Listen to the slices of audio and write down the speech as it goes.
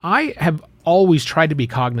I have always tried to be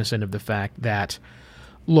cognizant of the fact that,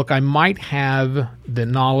 look, I might have the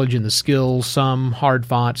knowledge and the skills, some hard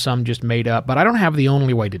fought, some just made up, but I don't have the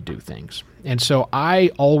only way to do things. And so I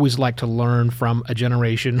always like to learn from a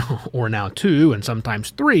generation, or now two, and sometimes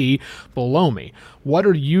three, below me. What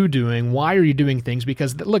are you doing? Why are you doing things?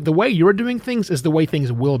 Because, look, the way you're doing things is the way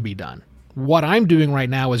things will be done. What I'm doing right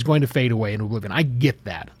now is going to fade away in oblivion. I get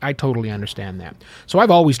that. I totally understand that. So I've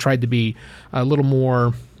always tried to be a little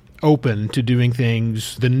more open to doing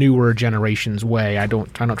things the newer generation's way. I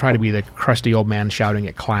don't try to be the crusty old man shouting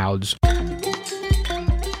at clouds.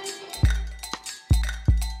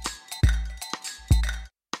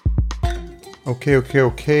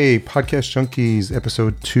 Okay. Podcast Junkies,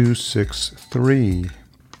 episode 263.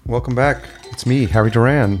 Welcome back. It's me, Harry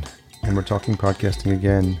Duran, and we're talking podcasting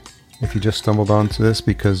again. If you just stumbled onto this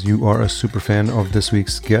because you are a super fan of this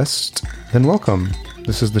week's guest, then welcome.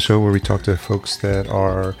 This is the show where we talk to folks that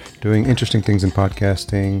are doing interesting things in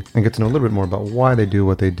podcasting and get to know a little bit more about why they do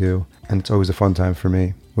what they do. And it's always a fun time for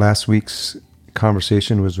me. Last week's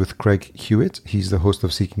conversation was with Craig Hewitt. He's the host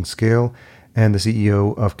of Seeking Scale and the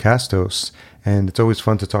CEO of Castos. And it's always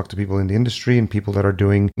fun to talk to people in the industry and people that are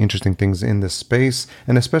doing interesting things in this space,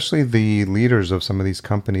 and especially the leaders of some of these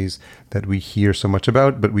companies that we hear so much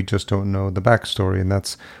about, but we just don't know the backstory. And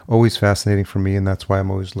that's always fascinating for me, and that's why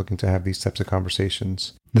I'm always looking to have these types of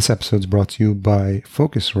conversations. This episode is brought to you by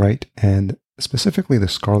Focusrite, and specifically the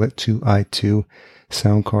Scarlett 2i2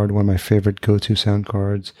 sound card, one of my favorite go-to sound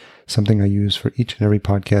cards, something I use for each and every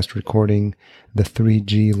podcast recording. The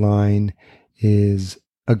 3G line is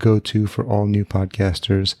a go-to for all new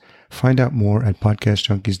podcasters. Find out more at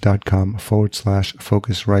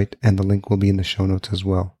podcastjunkies.com/Focusrite, and the link will be in the show notes as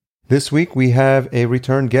well. This week we have a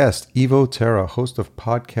return guest, Ivo Terra, host of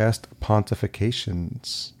Podcast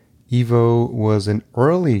Pontifications. Ivo was an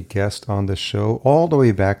early guest on the show all the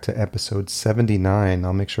way back to episode 79.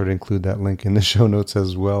 I'll make sure to include that link in the show notes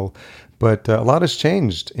as well. But a lot has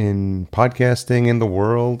changed in podcasting, in the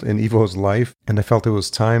world, in Ivo's life, and I felt it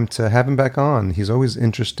was time to have him back on. He's always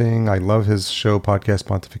interesting. I love his show, Podcast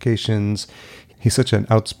Pontifications. He's such an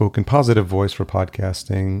outspoken, positive voice for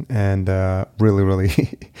podcasting, and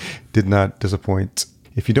really did not disappoint.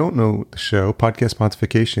 If you don't know the show, Podcast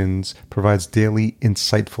Pontifications provides daily,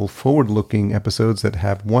 insightful, forward-looking episodes that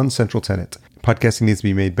have one central tenet. Podcasting needs to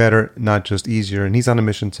be made better, not just easier, and he's on a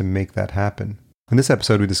mission to make that happen. In this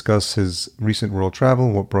episode, we discuss his recent world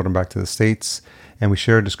travel, what brought him back to the States, and we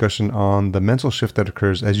share a discussion on the mental shift that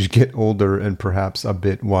occurs as you get older and perhaps a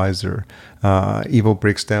bit wiser. Ivo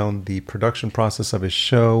breaks down the production process of his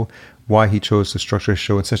show, why he chose to structure his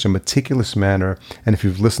show in such a meticulous manner, and if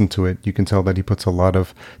you've listened to it, you can tell that he puts a lot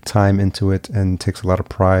of time into it and takes a lot of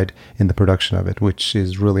pride in the production of it, which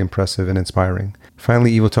is really impressive and inspiring.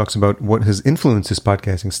 Finally, Ivo talks about what has influenced his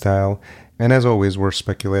podcasting style, and as always, we're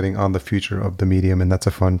speculating on the future of the medium, and that's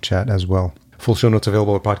a fun chat as well. Full show notes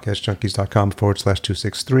available at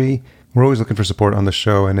podcastjunkies.com/263. We're always looking for support on the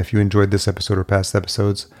show, and if you enjoyed this episode or past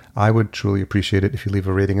episodes, I would truly appreciate it if you leave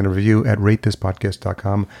a rating and a review at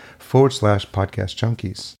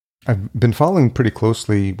ratethispodcast.com/podcastjunkies. I've been following pretty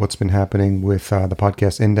closely what's been happening with the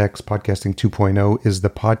Podcast Index. Podcasting 2.0 is the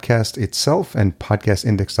podcast itself, and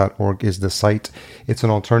podcastindex.org is the site. It's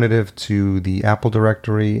an alternative to the Apple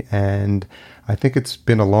directory, and I think it's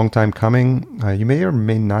been a long time coming. You may or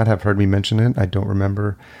may not have heard me mention it. I don't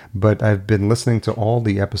remember, but I've been listening to all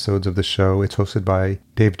the episodes of the show. It's hosted by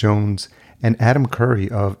Dave Jones and Adam Curry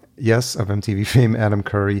of MTV fame, Adam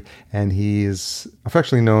Curry, and he is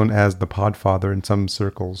affectionately known as the Podfather in some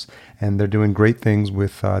circles, and they're doing great things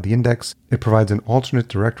with the Index. It provides an alternate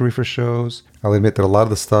directory for shows. I'll admit that a lot of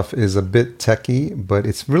the stuff is a bit techy, but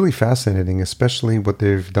it's really fascinating, especially what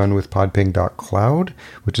they've done with podping.cloud,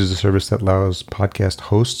 which is a service that allows podcast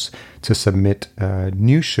hosts to submit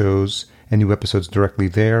new shows and new episodes directly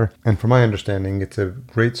there. And from my understanding, it's a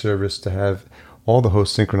great service to have all the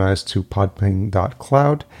hosts synchronized to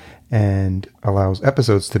podping.cloud and allows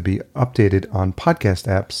episodes to be updated on podcast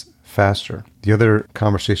apps faster. The other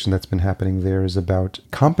conversation that's been happening there is about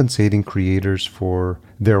compensating creators for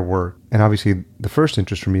their work. And obviously, the first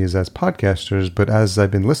interest for me is as podcasters, but as I've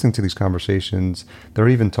been listening to these conversations, they're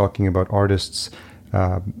even talking about artists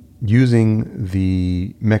using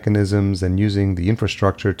the mechanisms and using the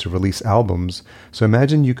infrastructure to release albums. So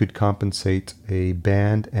imagine you could compensate a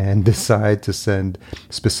band and decide to send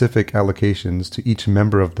specific allocations to each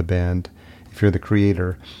member of the band if you're the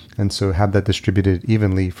creator, and so have that distributed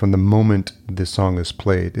evenly from the moment the song is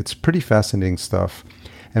played. It's pretty fascinating stuff.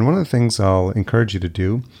 And one of the things I'll encourage you to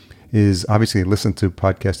do is obviously listen to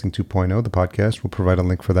Podcasting 2.0, the podcast. We'll provide a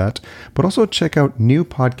link for that. But also check out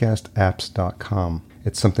newpodcastapps.com.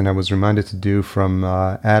 It's something I was reminded to do from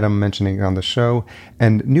Adam mentioning it on the show.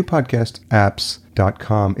 And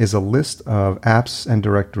newpodcastapps.com is a list of apps and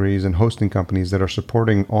directories and hosting companies that are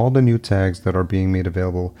supporting all the new tags that are being made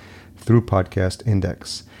available through Podcast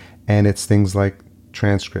Index. And it's things like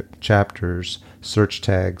transcript, chapters, search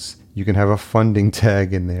tags. You can have a funding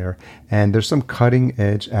tag in there. And there's some cutting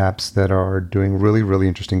edge apps that are doing really, really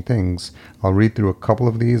interesting things. I'll read through a couple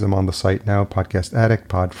of these. I'm on the site now. Podcast Addict,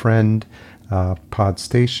 Podfriend,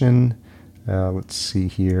 Podstation. Let's see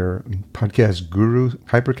here. Podcast Guru,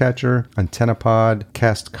 Hypercatcher, AntennaPod,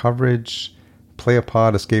 Cast Coverage,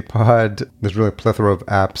 PlayAPod, EscapePod. There's really a plethora of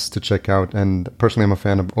apps to check out. And personally, I'm a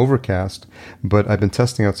fan of Overcast, but I've been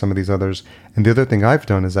testing out some of these others. And the other thing I've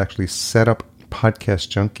done is actually set up Podcast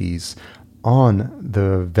Junkies on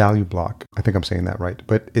the value block. I think I'm saying that right,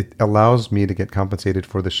 but it allows me to get compensated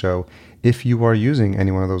for the show if you are using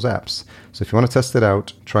any one of those apps. So if you want to test it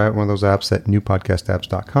out, try out one of those apps at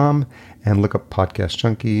newpodcastapps.com and look up Podcast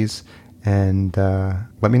Junkies and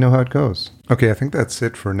let me know how it goes. Okay, I think that's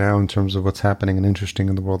it for now in terms of what's happening and interesting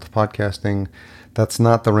in the world of podcasting. That's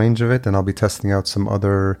not the range of it, and I'll be testing out some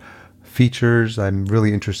other features. I'm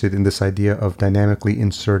really interested in this idea of dynamically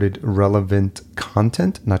inserted relevant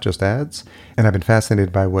content, not just ads. And I've been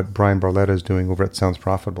fascinated by what Brian Barletta is doing over at Sounds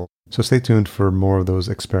Profitable. So stay tuned for more of those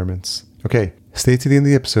experiments. Okay, stay to the end of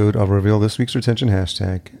the episode. I'll reveal this week's retention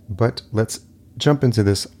hashtag, but let's jump into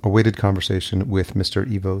this awaited conversation with Mr.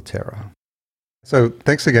 Evo Terra. So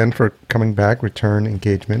thanks again for coming back. Return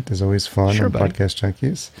engagement is always fun on buddy. Podcast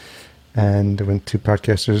Junkies. And when two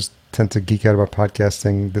podcasters tend to geek out about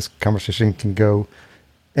podcasting, this conversation can go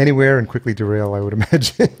anywhere and quickly derail, I would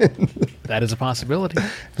imagine. That is a possibility.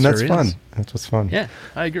 And that's fun. That's what's fun. Yeah,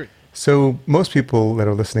 I agree. So most people that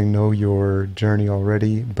are listening know your journey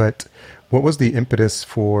already, but what was the impetus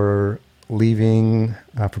for leaving,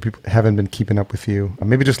 for people who haven't been keeping up with you?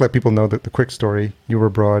 Maybe just let people know that the quick story, you were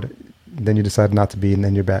abroad, then you decided not to be, and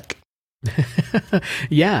then you're back.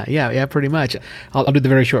 Yeah, pretty much. I'll do the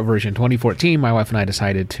very short version. 2014, my wife and I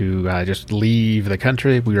decided to just leave the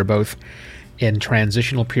country. We were both in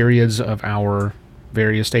transitional periods of our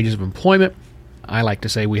various stages of employment. I like to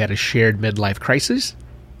say we had a shared midlife crisis.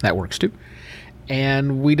 That works too.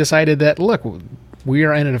 And we decided that, look, we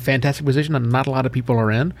are in a fantastic position that not a lot of people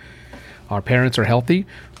are in. Our parents are healthy.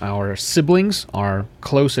 Our siblings are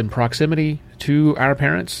close in proximity to our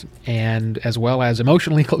parents, and as well as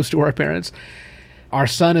emotionally close to our parents. Our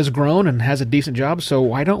son is grown and has a decent job, so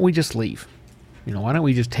why don't we just leave? Why don't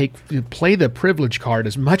we just play the privilege card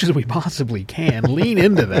as much as we possibly can, lean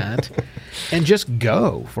into that, and just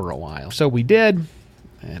go for a while. So we did,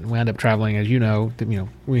 and wound up traveling, as you know,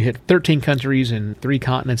 we hit 13 countries and 3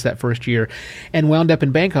 continents that first year, and wound up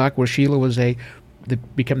in Bangkok, where Sheila was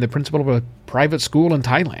became the principal of a private school in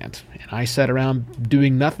Thailand. And I sat around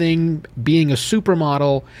doing nothing, being a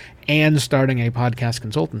supermodel, and starting a podcast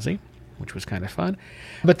consultancy, which was kind of fun.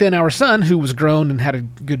 But then our son, who was grown and had a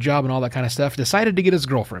good job and all that kind of stuff, decided to get his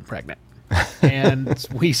girlfriend pregnant. And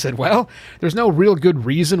we said, well, there's no real good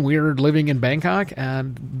reason we're living in Bangkok,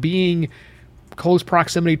 and being close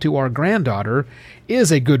proximity to our granddaughter is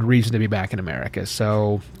a good reason to be back in America.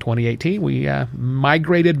 So 2018, we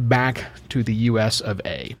migrated back to the U.S. of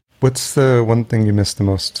A. What's the one thing you miss the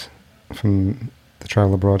most from the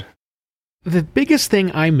travel abroad? The biggest thing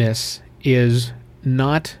I miss is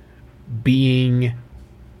not being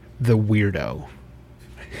the weirdo.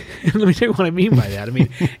 Let me tell you what I mean by that. I mean,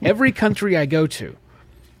 every country I go to,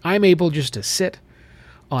 I'm able just to sit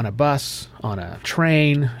on a bus, on a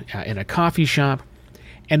train, in a coffee shop,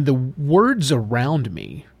 and the words around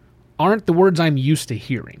me aren't the words I'm used to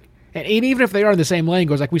hearing. And even if they are in the same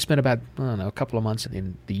language, like we spent about, a couple of months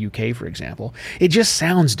in the UK, for example, it just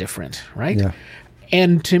sounds different, right? Yeah.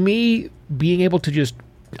 And to me, being able to just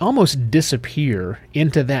almost disappear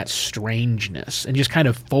into that strangeness and just kind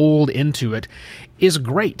of fold into it is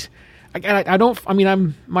great.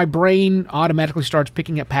 My brain automatically starts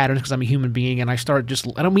picking up patterns because I'm a human being, and I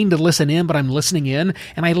don't mean to listen in, but I'm listening in,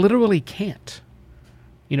 and I literally can't.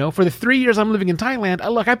 For the 3 years I'm living in Thailand,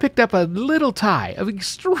 I picked up a little Thai, an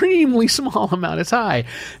extremely small amount of Thai,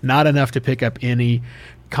 not enough to pick up any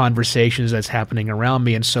conversations that's happening around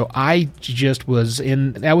me. And so I was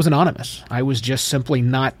anonymous. I was just simply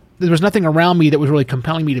there was nothing around me that was really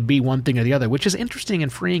compelling me to be one thing or the other, which is interesting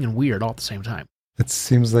and freeing and weird all at the same time. It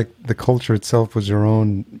seems like the culture itself was your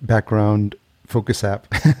own background focus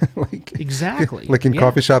app. Exactly. Like in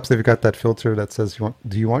coffee shops, they've got that filter that says,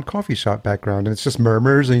 do you want coffee shop background? And it's just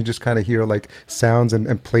murmurs, and you just kind of hear like sounds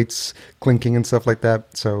and plates clinking and stuff like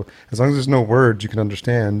that. So as long as there's no words you can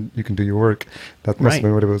understand, you can do your work. That must have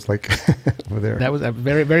been what it was like over there. That was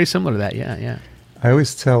very, very similar to that. Yeah. I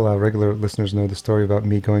always tell regular listeners know the story about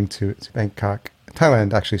me going to Bangkok,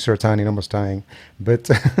 Thailand, actually, Suratani, and almost dying. But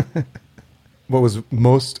what was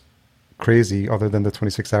most crazy, other than the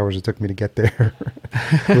 26 hours it took me to get there,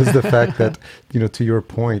 was the fact that, to your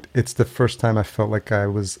point, it's the first time I felt like I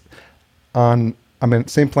was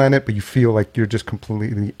same planet, but you feel like you're just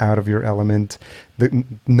completely out of your element.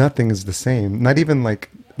 Nothing is the same. Not even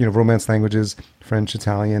like, Romance languages, French,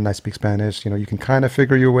 Italian, I speak Spanish, you can kind of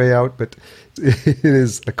figure your way out, but it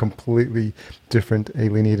is a completely different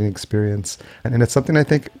alienating experience. And it's something I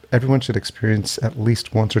think everyone should experience at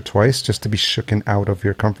least once or twice just to be shooken out of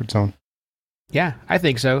your comfort zone. Yeah, I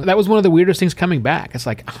think so. That was one of the weirdest things coming back. It's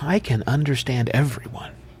like, I can understand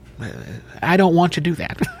everyone. I don't want to do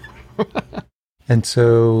that. And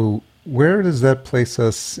so where does that place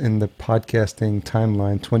us in the podcasting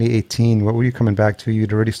timeline? 2018, what were you coming back to?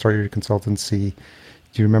 You'd already started your consultancy.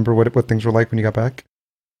 Do you remember what things were like when you got back?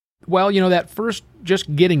 Well, that first,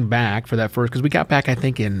 just getting back for that first, because we got back, I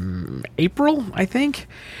think, in April,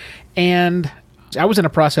 and I was in a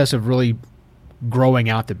process of really growing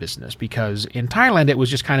out the business, because in Thailand, it was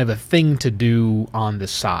just kind of a thing to do on the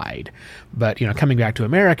side. But, coming back to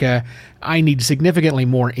America, I need significantly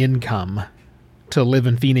more income to live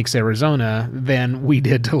in Phoenix, Arizona than we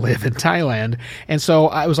did to live in Thailand. And so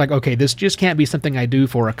I was like, okay, this just can't be something I do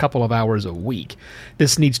for a couple of hours a week.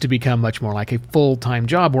 This needs to become much more like a full-time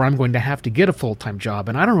job where I'm going to have to get a full-time job,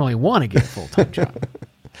 and I don't really want to get a full-time job.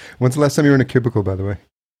 When's the last time you were in a cubicle, by the way?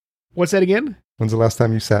 What's that again? When's the last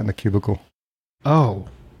time you sat in a cubicle? Oh,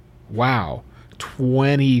 wow.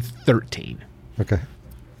 2013. Okay.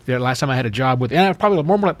 The last time I had a job with, and probably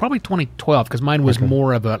 2012, because mine was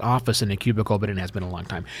more of an office and a cubicle, but it has been a long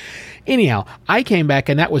time. Anyhow, I came back,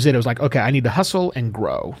 and that was it. It was like, okay, I need to hustle and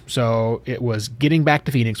grow. So it was getting back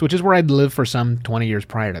to Phoenix, which is where I'd lived for some 20 years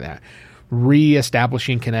prior to that,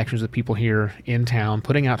 reestablishing connections with people here in town,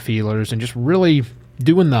 putting out feelers, and just really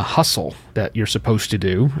doing the hustle that you're supposed to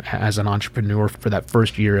do as an entrepreneur for that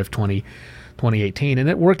first year of 2018. And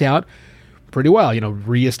it worked out pretty well,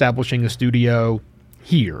 reestablishing a studio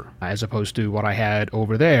here as opposed to what I had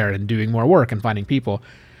over there, and doing more work and finding people.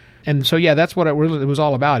 And so, yeah, that's what it was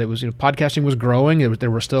all about. It was, podcasting was growing. There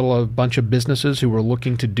were still a bunch of businesses who were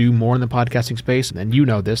looking to do more in the podcasting space. And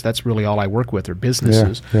this, that's really all I work with, are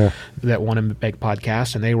businesses that want to make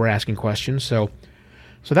podcasts, and they were asking questions. So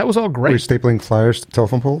that was all great. Were you stapling flyers to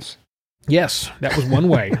telephone poles? Yes, that was one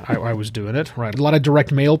way I was doing it. Right. A lot of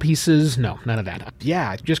direct mail pieces. No, none of that.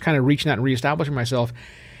 Yeah, just kind of reaching out and reestablishing myself,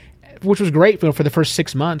 which was great for the first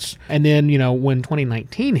 6 months. And then, when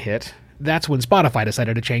 2019 hit, that's when Spotify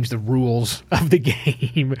decided to change the rules of the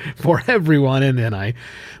game for everyone. And then I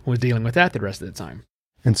was dealing with that the rest of the time.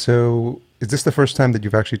 And so is this the first time that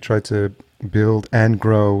you've actually tried to build and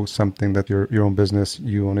grow something that your own business,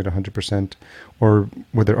 you own it 100%? Or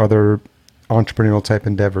were there other entrepreneurial type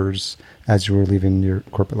endeavors as you were leaving your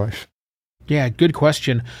corporate life? Yeah, good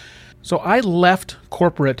question. So I left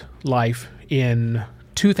corporate life in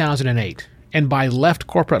 2008. And by left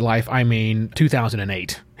corporate life, I mean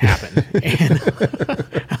 2008 happened. And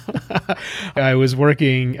I was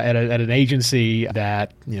working at an agency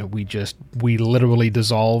that, we literally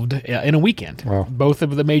dissolved in a weekend. Wow. Both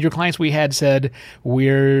of the major clients we had said,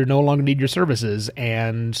 we're no longer need your services.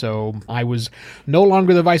 And so I was no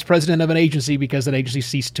longer the vice president of an agency because that agency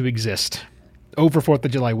ceased to exist over 4th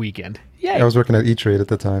of July weekend. Yeah, I was working at E-Trade at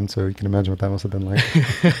the time, so you can imagine what that must have been like.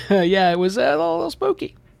 Yeah, it was a little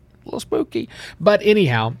spooky. But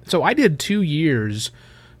anyhow, so I did 2 years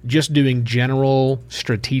just doing general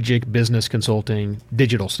strategic business consulting,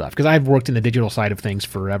 digital stuff, because I've worked in the digital side of things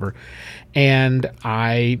forever. And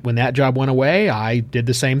when that job went away, I did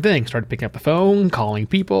the same thing. Started picking up the phone, calling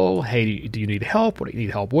people. Hey, do you need help? What do you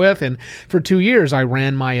need help with? And for 2 years, I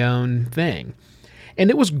ran my own thing.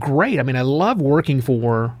 And it was great. I mean, I love working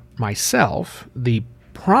for myself. The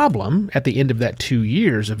problem at the end of that 2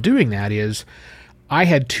 years of doing that is I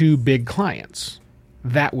had 2 big clients.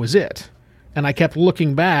 That was it. And I kept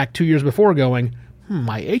looking back 2 years before going,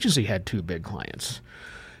 my agency had 2 big clients.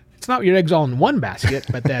 It's not your eggs all in one basket,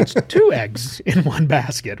 but that's 2 eggs in one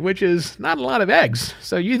basket, which is not a lot of eggs.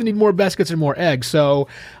 So you either need more baskets or more eggs. So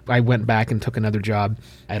I went back and took another job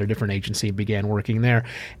at a different agency and began working there.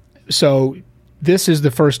 So this is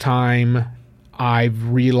the first time I've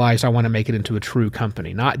realized I want to make it into a true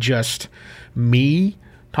company, not just me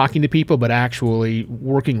talking to people, but actually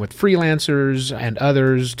working with freelancers and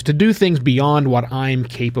others to do things beyond what I'm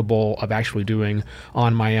capable of actually doing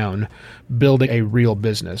on my own, building a real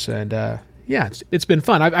business. And it's been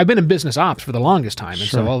fun. I've been in business ops for the longest time. And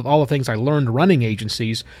Sure. so all the things I learned running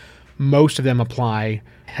agencies, most of them apply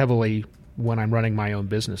heavily when I'm running my own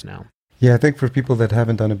business now. Yeah, I think for people that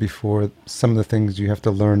haven't done it before, some of the things you have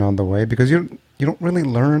to learn on the way, because you don't really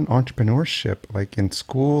learn entrepreneurship like in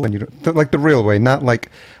school, and you don't like the real way. Not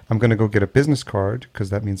like I'm going to go get a business card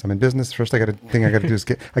because that means I'm in business. First, I got to do is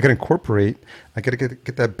I got to incorporate. I got to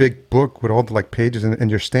get that big book with all the like pages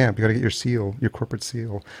and your stamp. You got to get your seal, your corporate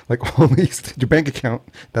seal, like all these, your bank account.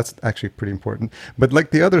 That's actually pretty important. But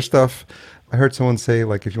like the other stuff, I heard someone say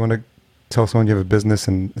like if you want to tell someone you have a business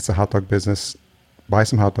and it's a hot dog business, buy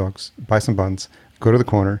some hot dogs, buy some buns, go to the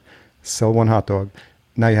corner, sell one hot dog.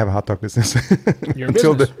 Now you have a hot dog business. Your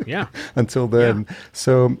business. Yeah. Until then. Yeah.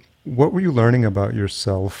 So what were you learning about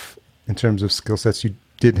yourself in terms of skill sets you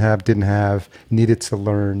didn't have, needed to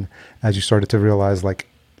learn as you started to realize like,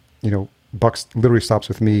 buck literally stops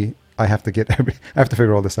with me. I have to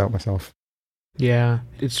figure all this out myself. Yeah.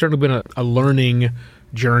 It's certainly been a learning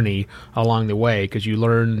journey along the way, because you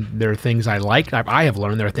learn there are things I like. I have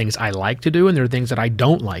learned there are things I like to do, and there are things that I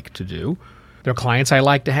don't like to do. There are clients I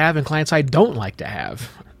like to have and clients I don't like to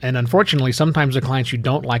have. And unfortunately, sometimes the clients you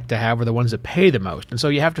don't like to have are the ones that pay the most. And so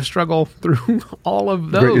you have to struggle through all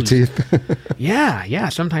of those. Grit your teeth. Yeah.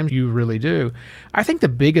 Sometimes you really do. I think the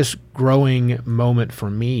biggest growing moment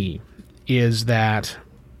for me is that,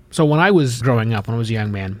 so when I was growing up, when I was a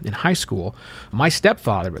young man in high school, my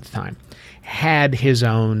stepfather at the time had his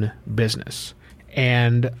own business.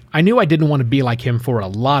 And I knew I didn't want to be like him for a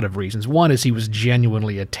lot of reasons. One is he was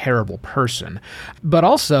genuinely a terrible person, but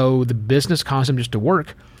also the business caused him just to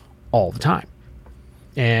work all the time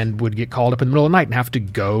and would get called up in the middle of the night and have to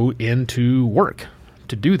go into work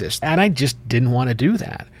to do this. And I just didn't want to do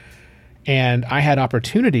that. And I had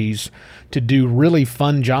opportunities to do really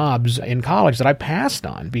fun jobs in college that I passed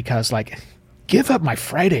on because, like, give up my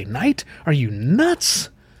Friday night? Are you nuts?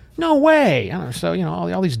 No way. I don't know, so,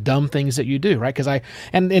 all these dumb things that you do, right? Because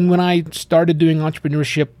and when I started doing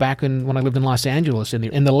entrepreneurship back when I lived in Los Angeles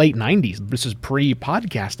in the late 90s, this is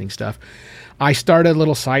pre-podcasting stuff, I started a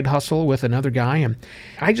little side hustle with another guy, and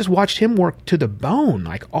I just watched him work to the bone,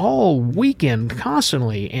 like all weekend,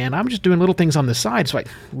 constantly, and I'm just doing little things on the side, so I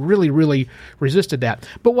really, really resisted that.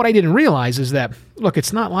 But what I didn't realize is that, look,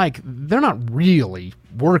 it's not like they're not really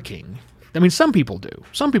working. I mean, some people do.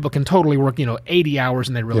 Some people can totally work, 80 hours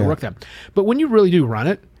and they really work them. But when you really do run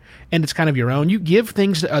it, and it's kind of your own, you give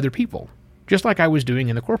things to other people, just like I was doing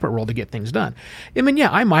in the corporate world to get things done. I mean,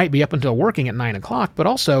 I might be up until working at 9 o'clock, but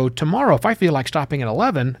also tomorrow, if I feel like stopping at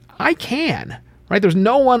 11, I can. Right? There's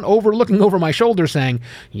no one looking over my shoulder saying,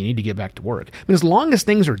 you need to get back to work. I mean, as long as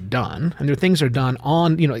things are done, and things are done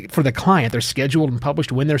on, for the client, they're scheduled and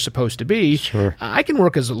published when they're supposed to be, sure. I can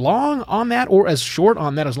work as long on that or as short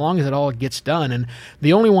on that as long as it all gets done. And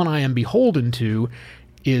the only one I am beholden to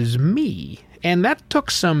is me. And that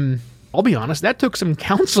took I'll be honest, that took some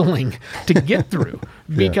counseling to get through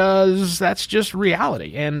because that's just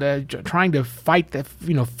reality. And trying to fight that,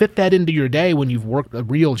 fit that into your day when you've worked a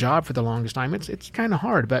real job for the longest time, it's kind of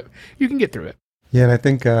hard, but you can get through it. Yeah, and I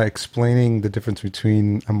think explaining the difference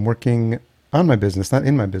between I'm working on my business, not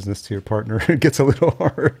in my business, to your partner, it gets a little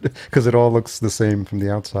hard because it all looks the same from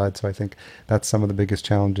the outside. So I think that's some of the biggest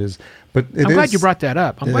challenges. But I'm glad you brought that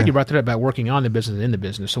up. I'm glad you brought that up about working on the business and in the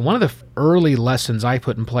business. So one of the early lessons I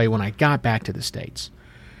put in play when I got back to the States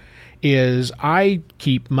is I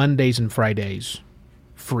keep Mondays and Fridays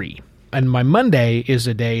free. And my Monday is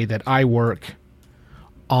a day that I work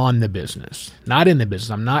on the business, not in the business.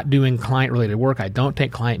 I'm not doing client-related work. I don't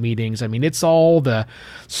take client meetings. I mean, it's all the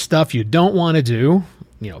stuff you don't want to do,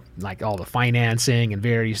 like all the financing and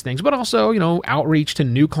various things, but also, outreach to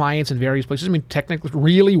new clients in various places. I mean, technically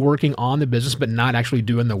really working on the business, but not actually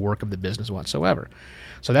doing the work of the business whatsoever.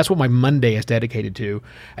 So that's what my Monday is dedicated to.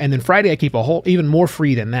 And then Friday, I keep even more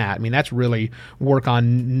free than that. I mean, that's really work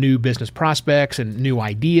on new business prospects and new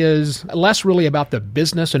ideas, less really about the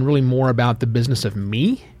business and really more about the business of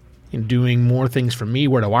me and doing more things for me.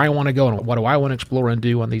 Where do I want to go and what do I want to explore and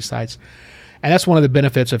do on these sites? And that's one of the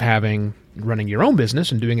benefits of running your own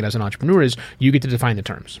business and doing it as an entrepreneur is you get to define the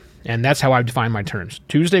terms. And that's how I define my terms.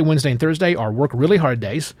 Tuesday, Wednesday, and Thursday are work really hard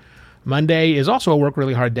days. Monday is also a work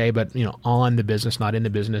really hard day, but on the business, not in the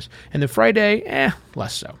business. And then Friday,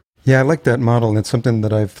 less so. Yeah, I like that model. And it's something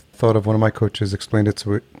that I've thought of. One of my coaches explained it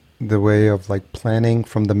to the way of like planning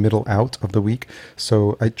from the middle out of the week.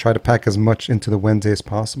 So I try to pack as much into the Wednesday as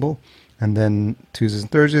possible. And then Tuesdays and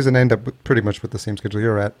Thursdays, and I end up pretty much with the same schedule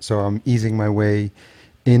you're at. So I'm easing my way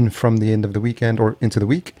in from the end of the weekend or into the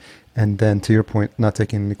week. And then to your point, not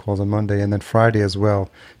taking any calls on Monday. And then Friday as well.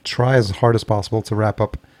 Try as hard as possible to wrap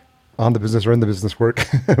up on the business or in the business work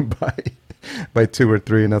by by 2 or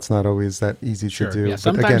 3, and that's not always that easy Sure. to do. Yeah. But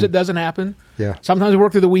Sometimes again, it doesn't happen. Yeah. Sometimes we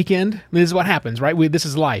work through the weekend. I mean, this is what happens, right? This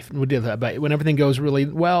is life. We did that, but when everything goes really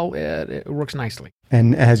well, it works nicely.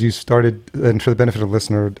 And as you started, and for the benefit of the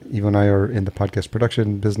listener, Eva and I are in the podcast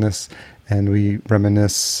production business, and we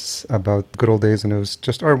reminisce about good old days, and it was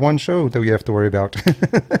just our one show that we have to worry about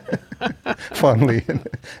fondly.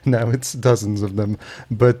 Now it's dozens of them.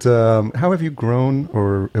 But how have you grown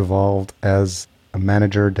or evolved as a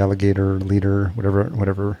manager, delegator, leader,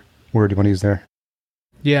 whatever word you want to use there?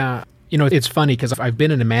 Yeah. It's funny because I've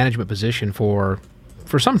been in a management position for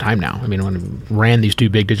some time now. I mean, when I ran these 2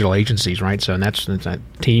 big digital agencies, right? So, and that's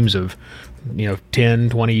teams of, 10,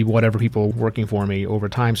 20, whatever people working for me over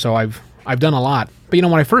time. So I've done a lot. But,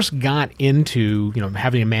 when I first got into,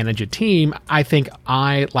 having to manage a team, I think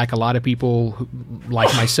I, like a lot of people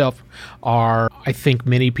like myself, I think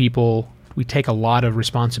many people, we take a lot of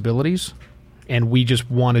responsibilities and we just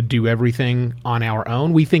want to do everything on our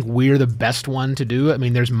own. We think we're the best one to do it. I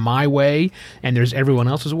mean, there's my way and there's everyone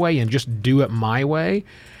else's way, and just do it my way.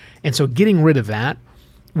 And so getting rid of that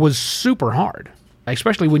was super hard,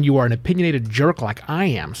 especially when you are an opinionated jerk like I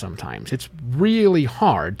am sometimes. It's really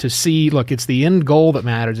hard to see, look, it's the end goal that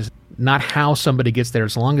matters. It's not how somebody gets there.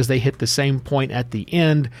 As long as they hit the same point at the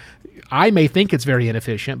end, I may think it's very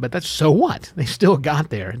inefficient, but that's so what? They still got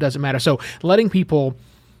there. It doesn't matter. So letting people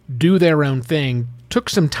do their own thing took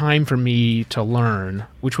some time for me to learn,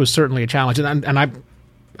 which was certainly a challenge. And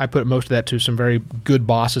I put most of that to some very good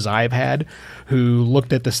bosses I've had who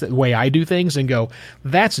looked at the way I do things and go,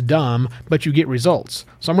 that's dumb, but you get results.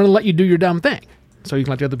 So I'm going to let you do your dumb thing so you can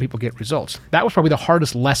let the other people get results. That was probably the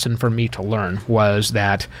hardest lesson for me to learn, was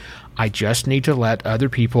that I just need to let other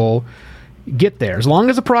people get there. As long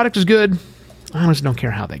as the product is good, I just don't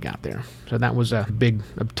care how they got there. So that was a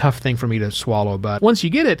tough thing for me to swallow. But once you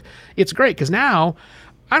get it, it's great, because now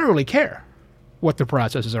I don't really care what the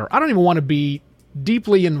processes are. I don't even want to be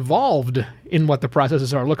deeply involved in what the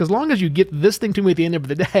processes are. Look, as long as you get this thing to me at the end of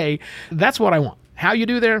the day, that's what I want. How you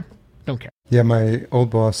do there, don't care. Yeah, my old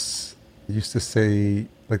boss used to say,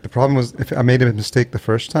 like, the problem was if I made a mistake the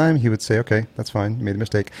first time, he would say, okay, that's fine, you made a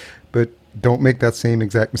mistake, but don't make that same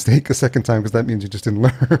exact mistake a second time, because that means you just didn't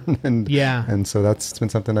learn. And so that's been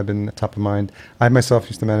something I've been top of mind. I myself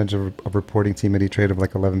used to manage a reporting team at E-Trade of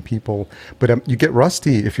like 11 people, but you get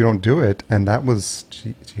rusty if you don't do it. And that was,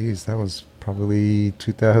 that was probably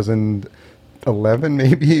 2011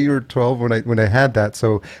 maybe, or 12 when I had that.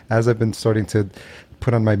 So as I've been starting to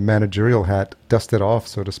put on my managerial hat, dust it off,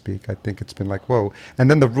 so to speak, I think it's been like, whoa. And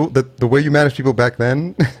then the way you manage people back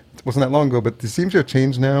then, it wasn't that long ago, but it seems to have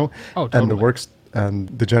changed now. Oh, totally. And the works and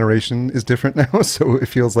the generation is different now. So it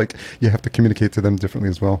feels like you have to communicate to them differently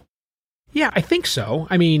as well. Yeah, I think so.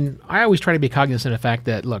 I mean, I always try to be cognizant of the fact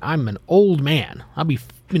that, look, I'm an old man. I'll be,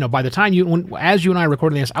 by the time as you and I are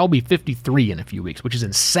recording this, I'll be 53 in a few weeks, which is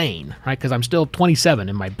insane, right? Because I'm still 27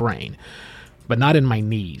 in my brain, but not in my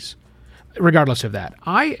knees. Regardless of that,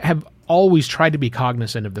 I have always tried to be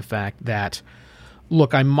cognizant of the fact that,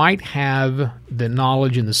 look, I might have the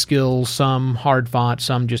knowledge and the skills, some hard fought,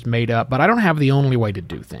 some just made up, but I don't have the only way to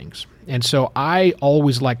do things. And so I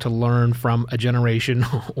always like to learn from a generation,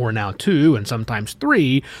 or now 2, and sometimes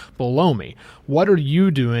 3, below me. What are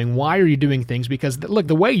you doing? Why are you doing things? Because, look,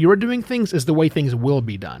 the way you're doing things is the way things will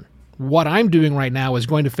be done. What I'm doing right now is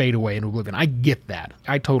going to fade away in oblivion. I get that.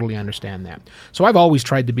 I totally understand that. So I've always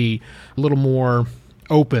tried to be a little more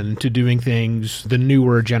open to doing things the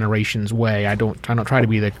newer generation's way. I don't try to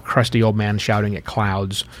be the crusty old man shouting at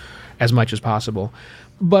clouds as much as possible.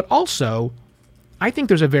 But also, I think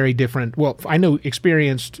there's a very different, I know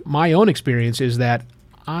my own experience is that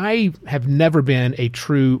I have never been a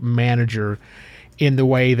true manager in the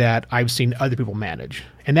way that I've seen other people manage.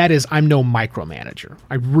 And that is, I'm no micromanager.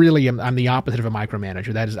 I really am. I'm the opposite of a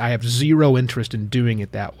micromanager. That is, I have zero interest in doing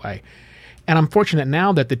it that way. And I'm fortunate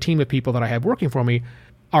now that the team of people that I have working for me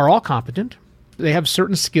are all competent. They have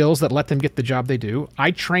certain skills that let them get the job they do.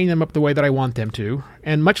 I train them up the way that I want them to.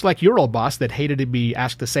 And much like your old boss that hated to be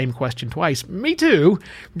asked the same question twice, me too,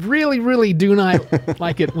 really, really do not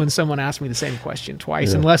like it when someone asks me the same question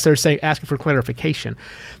twice, unless they're asking for clarification.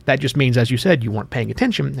 That just means, as you said, you weren't paying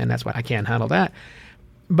attention, and that's why I can't handle that.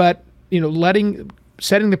 But,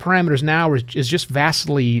 setting the parameters now is just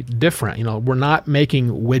vastly different. We're not making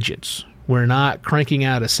widgets. We're not cranking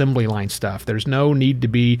out assembly line stuff. There's no need to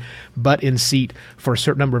be butt in seat for a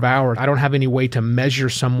certain number of hours. I don't have any way to measure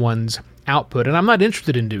someone's output, and I'm not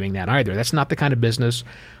interested in doing that either. That's not the kind of business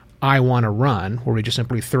I want to run, where we just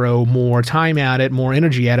simply throw more time at it, more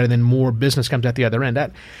energy at it, and then more business comes at the other end.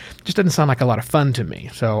 That just doesn't sound like a lot of fun to me.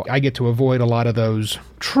 So I get to avoid a lot of those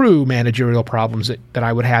true managerial problems that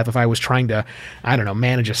I would have if I was trying to, I don't know,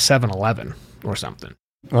 manage a 7-Eleven or something.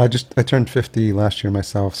 Well, I turned 50 last year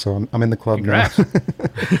myself, so I'm in the club Congrats.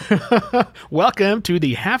 now. Welcome to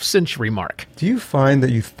the half-century mark. Do you find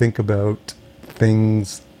that you think about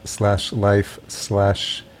things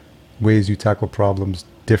 /life / ways you tackle problems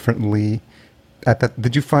differently at that?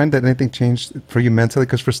 Did you find that anything changed for you mentally?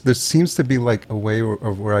 Because there seems to be like a way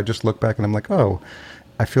where I just look back and I'm like, oh,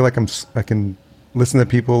 I feel like I can listen to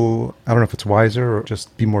people. I don't know if it's wiser or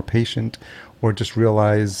just be more patient or just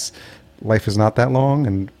realize life is not that long,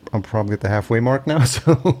 and I'm probably at the halfway mark now.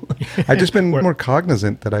 So I've just been more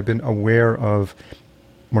cognizant that I've been aware of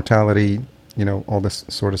mortality, all this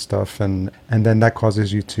sort of stuff. And then that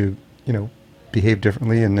causes you to, behave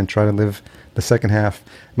differently and then try to live the second half.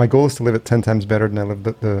 My goal is to live it 10 times better than I lived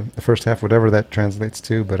the first half, whatever that translates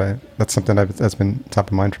to. But that's something that's been top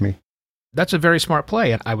of mind for me. That's a very smart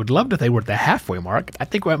play, and I would love to think we're at the halfway mark. I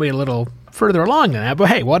think we might be a little further along than that, but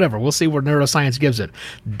hey, whatever. We'll see where neuroscience gives it.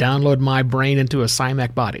 Download my brain into a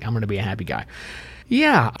Cymac body. I'm going to be a happy guy.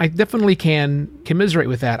 Yeah, I definitely can commiserate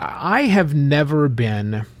with that. I have never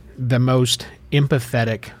been the most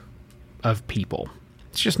empathetic of people.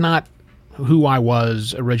 It's just not who I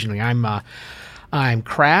was originally. I'm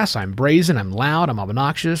crass, I'm brazen, I'm loud, I'm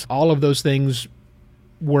obnoxious. All of those things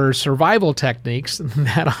were survival techniques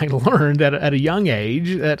that I learned at a young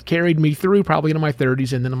age that carried me through probably into my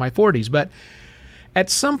 30s and then to my 40s. But at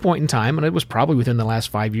some point in time, and it was probably within the last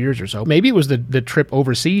 5 years or so, maybe it was the trip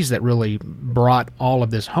overseas that really brought all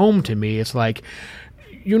of this home to me. It's like,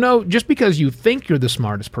 just because you think you're the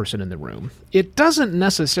smartest person in the room, it doesn't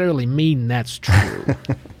necessarily mean that's true.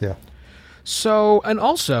 Yeah. So, and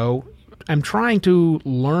also, I'm trying to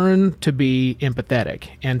learn to be empathetic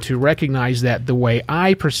and to recognize that the way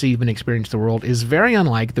I perceive and experience the world is very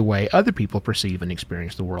unlike the way other people perceive and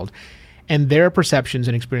experience the world. And their perceptions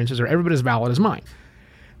and experiences are every bit as valid as mine.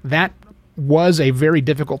 That was a very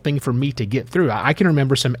difficult thing for me to get through. I can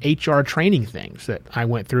remember some HR training things that I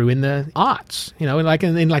went through in the aughts, in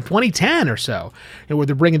 2010 or so, where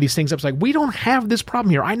they're bringing these things up. It's like, we don't have this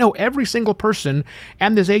problem here. I know every single person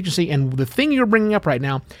and this agency, and the thing you're bringing up right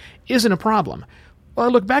now isn't a problem. Well, I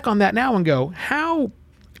look back on that now and go, how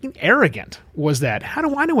arrogant was that? How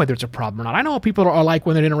do I know whether it's a problem or not? I know what people are like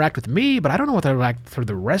when they interact with me, but I don't know what they're like for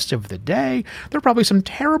the rest of the day. There are probably some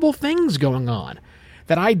terrible things going on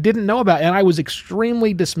that I didn't know about, and I was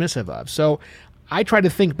extremely dismissive of. So I try to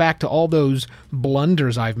think back to all those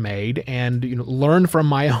blunders I've made and learn from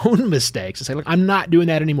my own mistakes and say, look, I'm not doing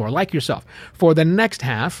that anymore. Like yourself, for the next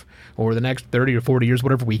half or the next 30 or 40 years,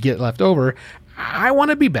 whatever we get left over, I want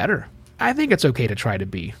to be better. I think it's okay to try to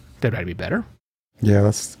be better. Yeah,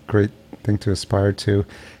 that's a great thing to aspire to,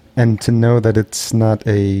 and to know that it's not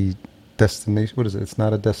a destination. What is it? It's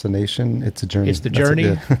not a destination. It's a journey. It's the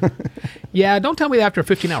journey. Yeah, don't tell me that after a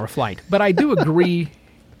 15-hour flight. But I do agree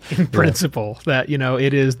in principle that,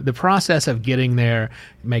 it is the process of getting there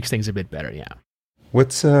makes things a bit better, yeah.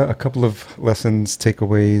 What's a couple of lessons,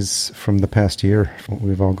 takeaways from the past year, what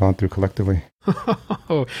we've all gone through collectively?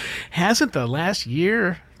 Hasn't the last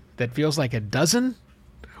year that feels like a dozen?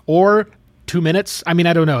 Or 2 minutes? I mean,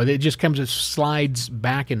 I don't know. It just comes, it slides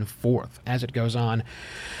back and forth as it goes on.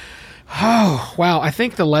 Oh, wow. I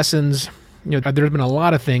think the lessons, there's been a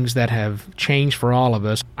lot of things that have changed for all of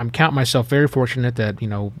us. I'm counting myself very fortunate that,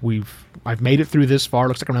 I've made it through this far.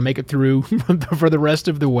 Looks like I'm going to make it through for the rest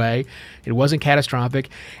of the way. It wasn't catastrophic.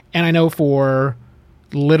 And I know for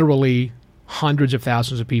literally hundreds of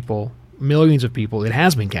thousands of people, millions of people, it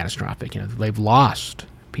has been catastrophic. They've lost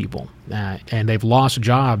people and they've lost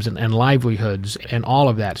jobs and livelihoods and all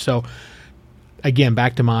of that. So again,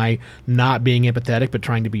 back to my not being empathetic, but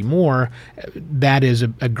trying to be more, that is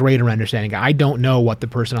a greater understanding. I don't know what the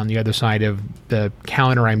person on the other side of the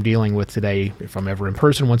counter I'm dealing with today, if I'm ever in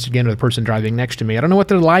person once again, or the person driving next to me, I don't know what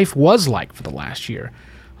their life was like for the last year.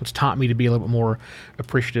 It's taught me to be a little bit more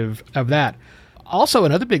appreciative of that. Also,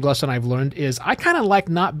 another big lesson I've learned is I kind of like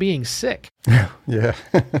not being sick. Yeah.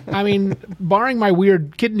 I mean, barring my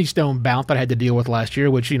weird kidney stone bout that I had to deal with last year,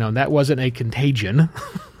 which, that wasn't a contagion.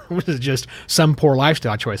 It was just some poor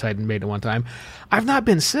lifestyle choice I hadn't made at one time. I've not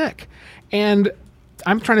been sick. And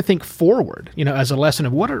I'm trying to think forward, as a lesson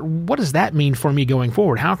of what does that mean for me going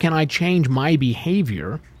forward? How can I change my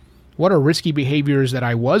behavior? What are risky behaviors that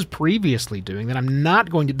I was previously doing that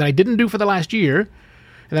that I didn't do for the last year,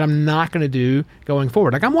 and that I'm not going to do going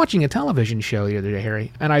forward? Like, I'm watching a television show the other day,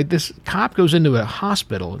 Harry, and this cop goes into a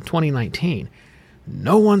hospital in 2019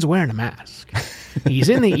 no one's wearing a mask. He's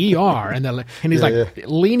in the ER, and he's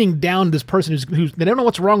leaning down this person who's they don't know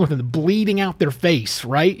what's wrong with them, bleeding out their face,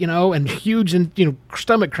 right? And huge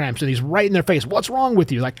stomach cramps, and he's right in their face. What's wrong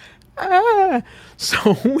with you? Like,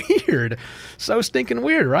 so weird, so stinking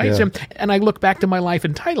weird, right? Yeah. So, and I look back to my life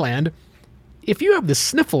in Thailand. If you have the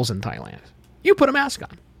sniffles in Thailand, you put a mask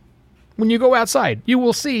on. When you go outside, you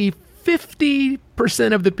will see 50%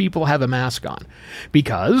 of the people have a mask on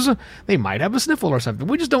because they might have a sniffle or something.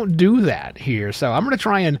 We just don't do that here. So I'm going to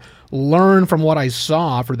try and learn from what I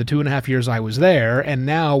saw for the 2.5 years I was there, and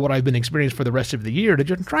now what I've been experiencing for the rest of the year, to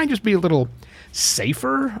just try and just be a little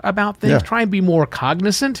safer about things, try and be more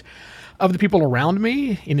cognizant of the people around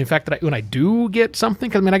me. And in fact, that when I do get something,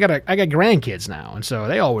 because I got grandkids now, and so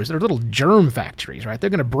they're little germ factories, right? They're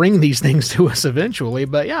going to bring these things to us eventually.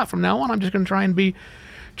 But yeah, from now on, I'm just going to try and be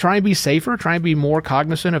safer, try and be more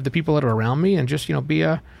cognizant of the people that are around me, and just be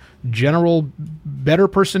a general better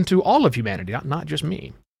person to all of humanity, not just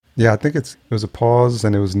me. Yeah, I think it was a pause,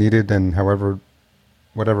 and it was needed, and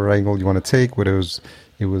whatever angle you want to take,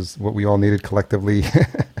 it was what we all needed collectively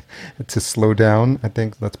to slow down. I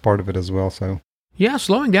think that's part of it as well. So yeah,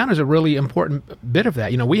 slowing down is a really important bit of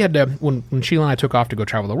that. We had to, when Sheila and I took off to go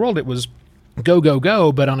travel the world, it was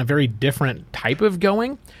go, but on a very different type of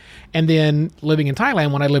going. And then living in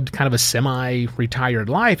Thailand, when I lived kind of a semi-retired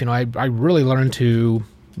life, I really learned to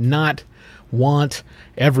not want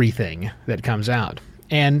everything that comes out.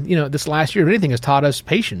 And, this last year, if anything, has taught us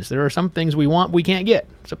patience. There are some things we want we can't get.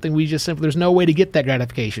 Something we just simply, there's no way to get that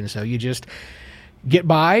gratification. So you just get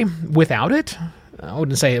by without it. I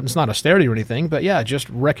wouldn't say it's not austerity or anything, but yeah, just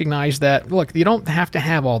recognize that, look, you don't have to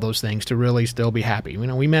have all those things to really still be happy.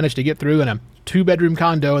 We managed to get through in a 2-bedroom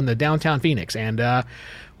condo in the downtown Phoenix, and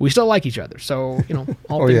we still like each other. So,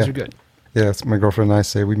 all things are good. Yes, my girlfriend and I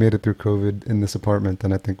say we made it through COVID in this apartment,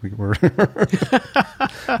 and I think we were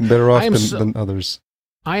better off than others.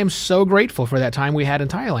 I am so grateful for that time we had in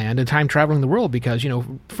Thailand and time traveling the world because,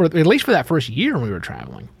 at least for that first year when we were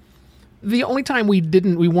traveling, the only time we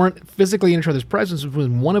weren't physically in each other's presence was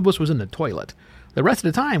when one of us was in the toilet. The rest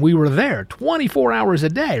of the time we were there 24 hours a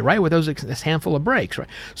day, right? With this handful of breaks, right?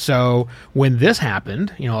 So when this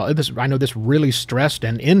happened, I know this really stressed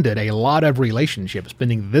and ended a lot of relationships,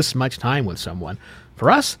 spending this much time with someone.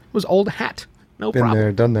 For us, it was old hat. No Been problem.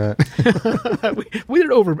 there, done that. we did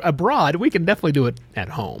it over abroad. We can definitely do it at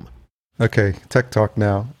home. Okay, tech talk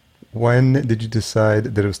now. When did you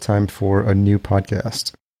decide that it was time for a new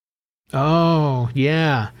podcast? Oh,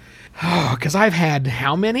 yeah. Oh, because I've had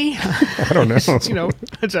how many? I don't know.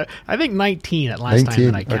 I think 19 at last 19? Time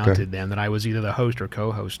that I counted them, that I was either the host or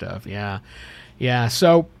co-host of. Yeah. Yeah.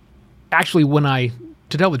 So actually,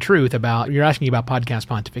 to tell the truth you're asking about Podcast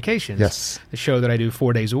Pontifications, yes, the show that I do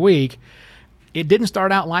 4 days a week, it didn't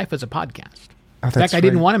start out life as a podcast. In fact, I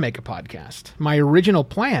didn't want to make a podcast. My original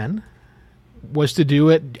plan was to do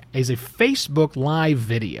it as a Facebook Live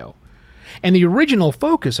video. And the original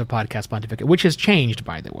focus of Podcast Pontification, which has changed,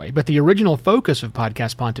 by the way, but the original focus of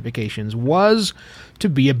Podcast Pontifications was to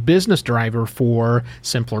be a business driver for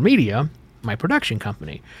Simpler Media, my production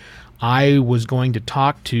company. I was going to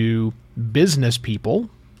talk to business people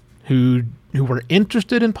who were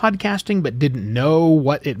interested in podcasting but didn't know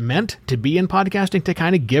what it meant to be in podcasting, to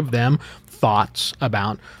kind of give them thoughts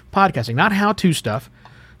about podcasting, not how-to stuff.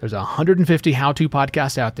 There's 150 how-to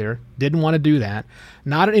podcasts out there. Didn't want to do that.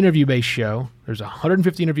 Not an interview-based show. There's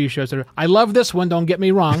 150 interview shows there. I love this one, don't get me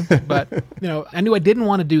wrong, but I knew I didn't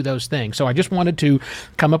want to do those things. So I just wanted to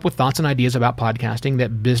come up with thoughts and ideas about podcasting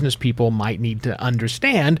that business people might need to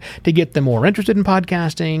understand to get them more interested in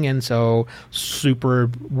podcasting. And so super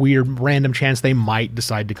weird random chance they might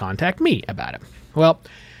decide to contact me about it. Well,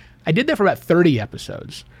 I did that for about 30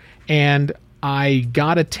 episodes, and I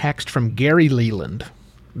got a text from Gary Leland,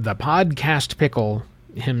 the podcast pickle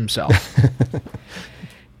himself.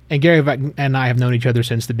 And Gary and I have known each other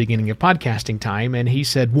since the beginning of podcasting time, and he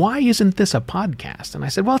said, "Why isn't this a podcast?" And I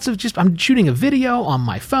said, "Well, I'm shooting a video on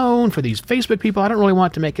my phone for these Facebook people. I don't really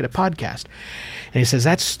want to make it a podcast." And he says,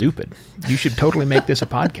 "That's stupid. You should totally make this a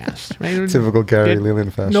podcast." Right? Typical Gary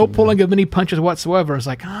Leland fashion. No pulling of any punches whatsoever. It's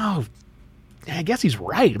like, oh, I guess he's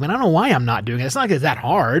right. I don't know why I'm not doing it. It's not like it's that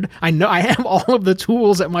hard. I know I have all of the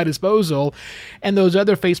tools at my disposal, and those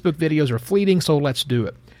other Facebook videos are fleeting, so let's do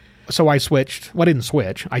it. So I switched. Well, I didn't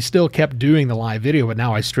switch. I still kept doing the live video, but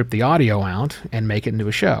now I stripped the audio out and make it into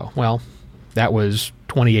a show. Well, that was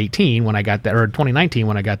 2018 when I got that, or 2019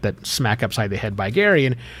 when I got that smack upside the head by Gary,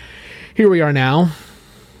 and here we are now,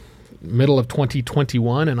 middle of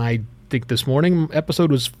 2021, and I think this morning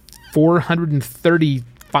episode was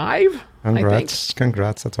 435.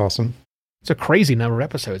 Congrats. That's awesome. It's a crazy number of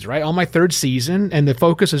episodes, right? On my third season, and the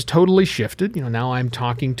focus has totally shifted. Now I'm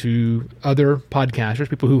talking to other podcasters,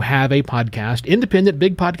 people who have a podcast, independent,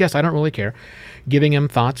 big podcast, I don't really care, giving them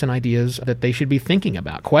thoughts and ideas that they should be thinking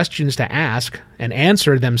about, questions to ask and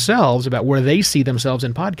answer themselves about where they see themselves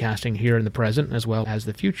in podcasting here in the present as well as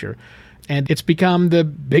the future. And it's become the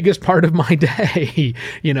biggest part of my day.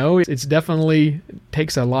 It's definitely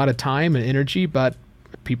takes a lot of time and energy, but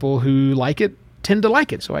people who like it tend to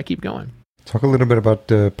like it, so I keep going. Talk a little bit about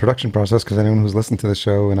the production process, because anyone who's listened to the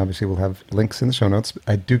show, and obviously we'll have links in the show notes,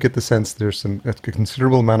 I do get the sense there's a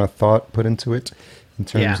considerable amount of thought put into it in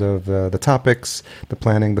terms of the topics, the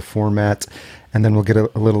planning, the format, and then we'll get a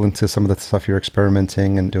little into some of the stuff you're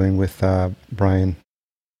experimenting and doing with Brian.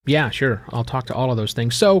 Yeah, sure. I'll talk to all of those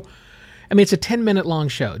things. So, it's a 10-minute long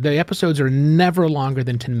show. The episodes are never longer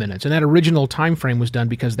than 10 minutes, and that original time frame was done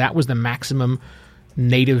because that was the maximum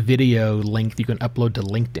native video length you can upload to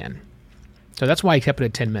LinkedIn. So that's why I kept it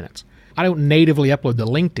at 10 minutes. I don't natively upload to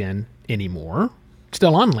LinkedIn anymore.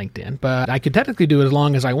 Still on LinkedIn, but I could technically do it as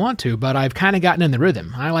long as I want to, but I've kind of gotten in the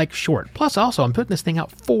rhythm. I like short. Plus, also, I'm putting this thing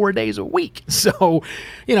out 4 days a week. So,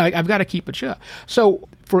 I've got to keep it short. So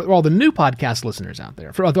for all the new podcast listeners out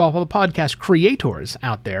there, for all the podcast creators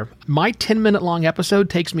out there, my 10-minute long episode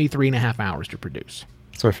takes me 3.5 hours to produce.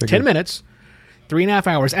 So I figured. 10 minutes, 3.5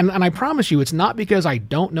 hours. And I promise you, it's not because I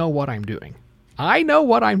don't know what I'm doing. I know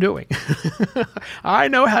what I'm doing. I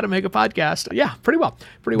know how to make a podcast. Yeah, pretty well.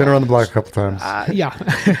 Been around the block a couple times.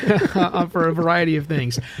 For a variety of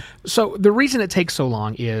things. So the reason it takes so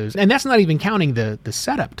long is, and that's not even counting the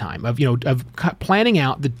setup time of planning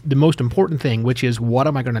out the most important thing, which is what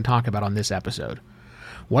am I going to talk about on this episode?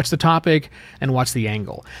 What's the topic and what's the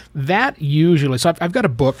angle? That usually, so I've got a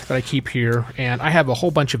book that I keep here, and I have a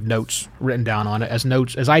whole bunch of notes written down on it.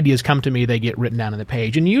 As ideas come to me, they get written down on the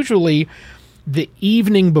page. And usually the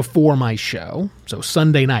evening before my show, so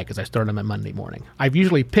Sunday night, because I start them at Monday morning, I've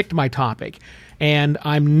usually picked my topic, and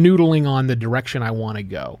I'm noodling on the direction I want to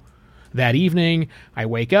go. That evening, I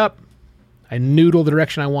wake up, I noodle the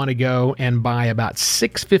direction I want to go, and by about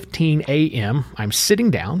 6:15 a.m., I'm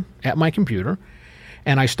sitting down at my computer,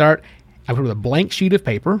 and I put with a blank sheet of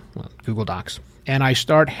paper, Google Docs, and I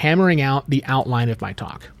start hammering out the outline of my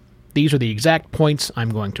talk. These are the exact points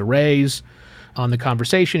I'm going to raise on the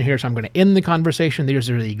conversation. Here's how I'm going to end the conversation. These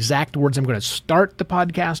are the exact words I'm going to start the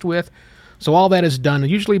podcast with. So all that is done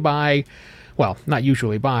usually not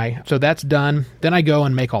usually by. So that's done. Then I go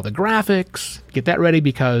and make all the graphics, get that ready,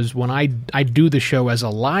 because when I do the show as a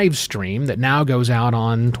live stream that now goes out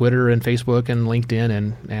on Twitter and Facebook and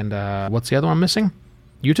LinkedIn and what's the other one I'm missing?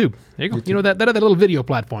 YouTube. There you go. YouTube. That little video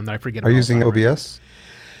platform that I forget about. Are you using OBS?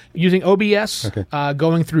 Using OBS, okay.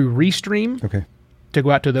 Going through Restream. Okay. To go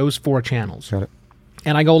out to those 4 channels. Got it.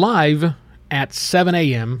 And I go live at 7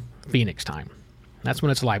 a.m. Phoenix time. That's when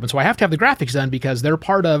it's live. And so I have to have the graphics done because they're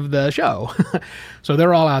part of the show. So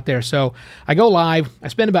they're all out there. So I go live. I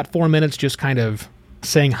spend about 4 minutes just kind of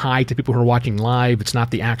saying hi to people who are watching live. It's not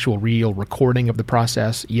the actual real recording of the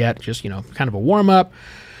process yet. Just, kind of a warm-up.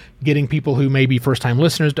 Getting people who may be first-time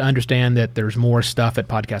listeners to understand that there's more stuff at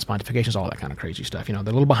Podcast Pontifications, all that kind of crazy stuff, the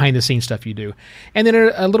little behind-the-scenes stuff you do. And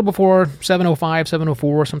then a little before 7:05,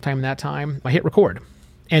 7:04, sometime in that time, I hit record.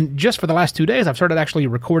 And just for the last 2 days, I've started actually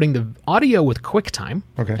recording the audio with QuickTime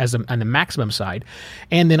on the maximum side.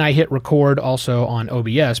 And then I hit record also on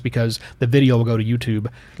OBS because the video will go to YouTube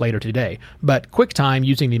later today. But QuickTime,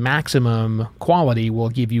 using the maximum quality, will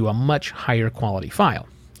give you a much higher quality file.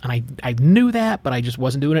 And I knew that, but I just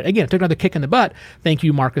wasn't doing it. Again, it took another kick in the butt. Thank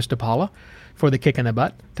you, Marcus DePaula, for the kick in the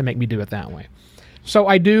butt to make me do it that way. So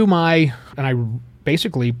I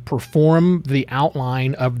basically perform the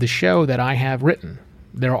outline of the show that I have written.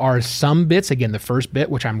 There are some bits, again, the first bit,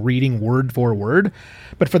 which I'm reading word for word.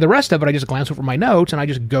 But for the rest of it, I just glance over my notes and I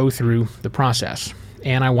just go through the process.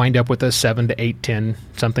 And I wind up with a 7 to 8, 10,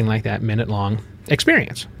 something like that, minute-long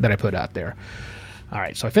experience that I put out there. All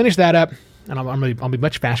right, so I finish that up. And I'll be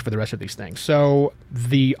much faster for the rest of these things. So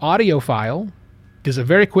the audio file is a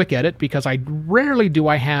very quick edit because rarely do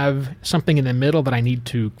I have something in the middle that I need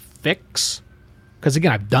to fix. Because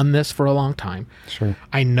again, I've done this for a long time. Sure.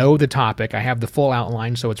 I know the topic. I have the full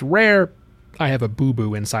outline. So it's rare I have a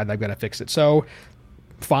boo-boo inside that I've got to fix it. So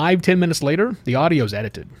 5-10 minutes later, the audio's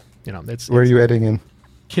edited. Where are you editing in?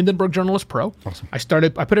 Hindenburg Journalist Pro. Awesome. I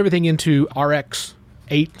put everything into RX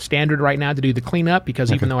 8 standard right now to do the cleanup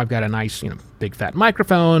because even though I've got a nice, big fat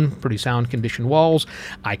microphone, pretty sound conditioned walls,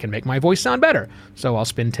 I can make my voice sound better. So I'll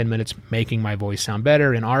spend 10 minutes making my voice sound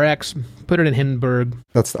better in RX, put it in Hindenburg.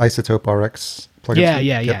 That's the Isotope RX plugin.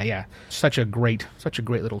 Yeah. Such a great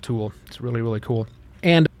little tool. It's really, really cool.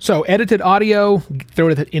 And so edited audio, throw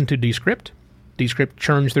it into Descript. Descript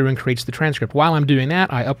churns through and creates the transcript. While I'm doing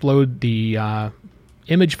that, I upload the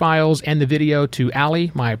image files and the video to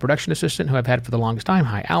Allie, my production assistant, who I've had for the longest time.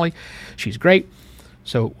 Hi, Allie. She's great.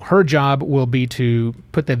 So her job will be to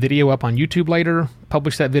put that video up on YouTube later,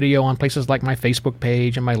 publish that video on places like my Facebook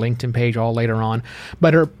page and my LinkedIn page all later on.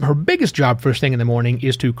 But her biggest job first thing in the morning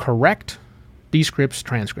is to correct Descript's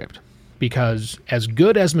transcript. Because as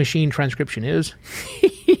good as machine transcription is,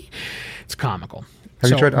 it's comical.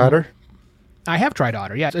 Have you tried Otter? I have tried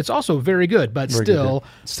Otter, yes. It's also very good, but very still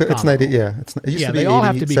good, yeah. It's 90, yeah. It used to be they 80, all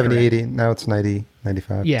have to be 70, correct. 80. Now it's 90,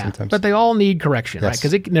 95 yeah, sometimes. but they all need correction, right? Yes.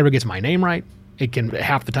 Because it never gets my name right. It can,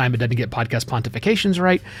 half the time it doesn't get podcast pontifications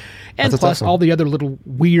right. And That's plus awesome. all the other little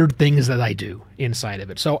weird things that I do inside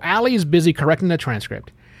of it. So Allie is busy correcting the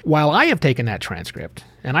transcript. While I have taken that transcript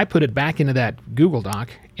and I put it back into that Google Doc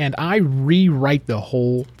and I rewrite the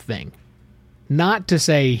whole thing. Not to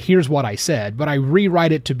say, here's what I said, but I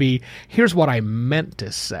rewrite it to be, here's what I meant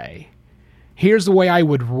to say. Here's the way I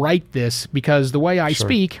would write this, because the way I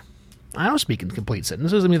speak, I don't speak in complete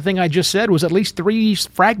sentences. I mean, the thing I just said was at least 3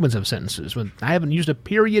 fragments of sentences. When I haven't used a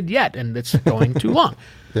period yet, and it's going too long.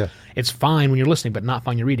 Yeah. It's fine when you're listening, but not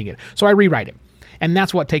fine when you're reading it. So I rewrite it. And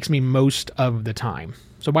that's what takes me most of the time.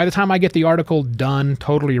 So by the time I get the article done,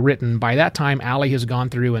 totally written, by that time, Allie has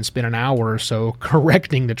gone through and spent an hour or so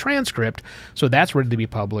correcting the transcript. So that's ready to be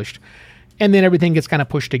published. And then everything gets kind of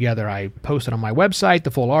pushed together. I post it on my website,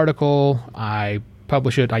 the full article. I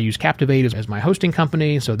publish it. I use Captivate as my hosting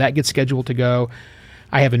company. So that gets scheduled to go.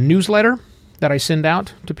 I have a newsletter that I send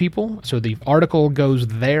out to people. So the article goes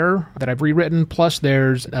there that I've rewritten, plus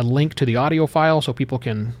there's a link to the audio file so people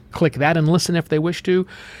can click that and listen if they wish to,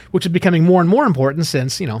 which is becoming more and more important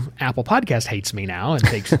since, Apple Podcast hates me now and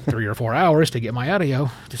takes 3 or 4 hours to get my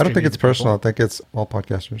audio. I don't think it's personal. I think it's all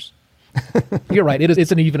podcasters. You're right.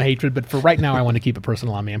 It's an even hatred, but for right now, I want to keep it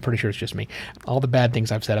personal on me. I'm pretty sure it's just me. All the bad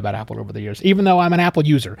things I've said about Apple over the years, even though I'm an Apple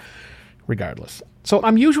user, regardless. So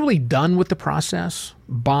I'm usually done with the process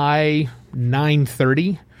by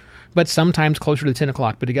 9:30, but sometimes closer to 10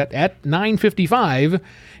 o'clock. But at 9:55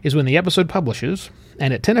 is when the episode publishes,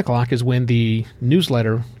 and at 10 o'clock is when the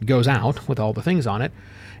newsletter goes out with all the things on it,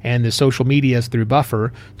 and the social media through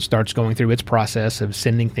Buffer starts going through its process of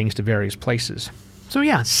sending things to various places. So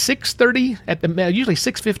yeah, 6:30 usually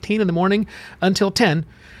 6:15 in the morning until 10.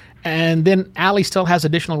 And then Allie still has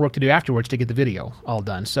additional work to do afterwards to get the video all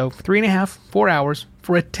done. So 3.5, 4 hours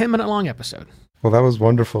for a 10-minute long episode. Well, that was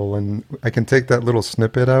wonderful. And I can take that little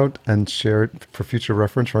snippet out and share it for future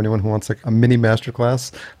reference for anyone who wants like a mini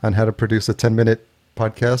masterclass on how to produce a 10-minute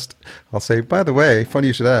podcast. I'll say, by the way, funny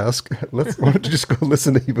you should ask. Why don't you just go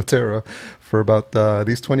listen to Evoterra for about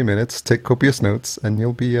these 20 minutes, take copious notes, and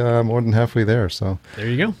you'll be more than halfway there. So there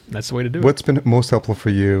you go. That's the way to do it. What's been most helpful for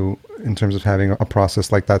you in terms of having a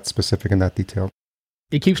process like that specific and that detailed?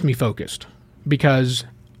 It keeps me focused because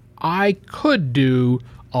I could do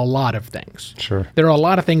a lot of things. Sure. There are a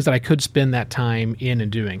lot of things that I could spend that time in and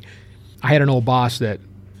doing. I had an old boss that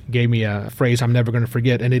gave me a phrase I'm never going to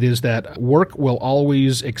forget, and it is that work will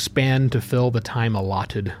always expand to fill the time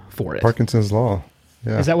allotted for it. Parkinson's Law.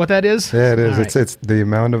 Yeah. Is that what that is? Yeah, it is. All right. It's the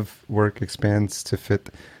amount of work expands to fit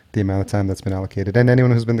the amount of time that's been allocated. And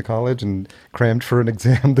anyone who's been to college and crammed for an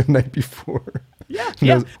exam the night before.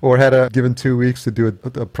 Yeah. Or had given 2 weeks to do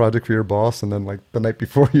a project for your boss, and then like the night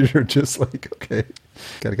before you're just like, okay,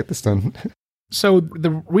 got to get this done. So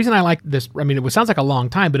the reason I like this, I mean, it sounds like a long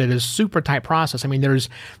time, but it is a super tight process. I mean,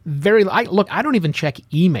 I don't even check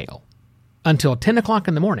email until 10 o'clock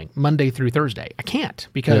in the morning, Monday through Thursday. I can't,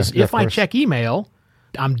 because if I check email,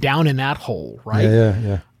 I'm down in that hole, right?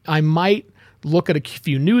 Yeah. I might look at a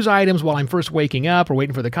few news items while I'm first waking up or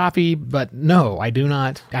waiting for the coffee, but no, I do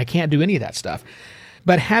not. I can't do any of that stuff.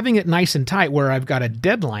 But having it nice and tight where I've got a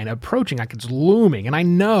deadline approaching, like it's looming, and I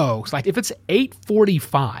know, it's like if it's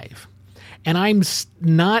 8:45 and I'm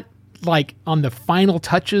not like on the final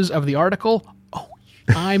touches of the article,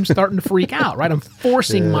 I'm starting to freak out, right? I'm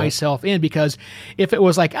forcing myself in, because if it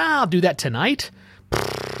was like, I'll do that tonight,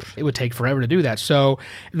 it would take forever to do that. So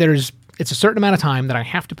it's a certain amount of time that I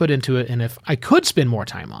have to put into it. And if I could spend more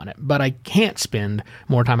time on it, but I can't spend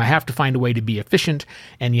more time, I have to find a way to be efficient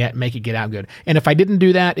and yet make it get out good. And if I didn't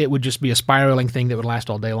do that, it would just be a spiraling thing that would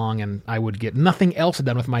last all day long, and I would get nothing else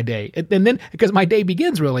done with my day. And then, because my day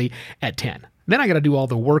begins really at 10. Then I got to do all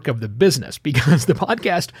the work of the business, because the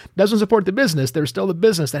podcast doesn't support the business. There's still the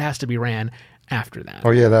business that has to be ran after that.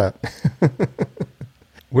 Oh, yeah, that.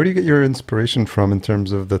 Where do you get your inspiration from in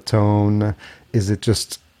terms of the tone? Is it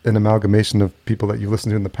just an amalgamation of people that you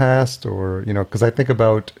listened to in the past, or, because I think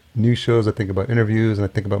about new shows, I think about interviews, and I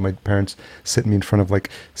think about my parents sitting me in front of like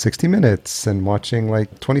 60 Minutes and watching like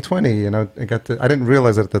 2020. And I didn't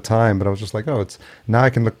realize it at the time, but I was just like, now I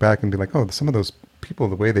can look back and be like, some of those people,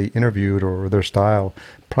 the way they interviewed or their style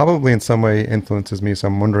probably in some way influences me. So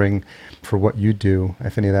I'm wondering for what you do,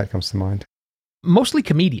 if any of that comes to mind. Mostly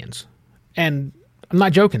comedians. And I'm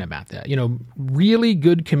not joking about that. Really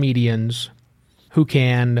good comedians who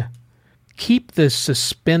can keep the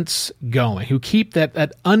suspense going, who keep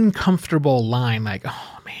that uncomfortable line like,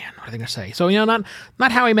 oh man, what are they going to say? So,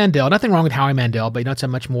 not Howie Mandel, nothing wrong with Howie Mandel, but it's a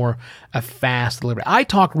much more a fast delivery. I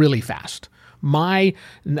talk really fast. Probably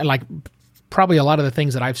a lot of the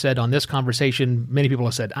things that I've said on this conversation, many people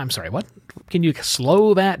have said, I'm sorry, what? Can you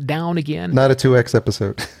slow that down again? Not a 2X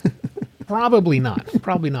episode. Probably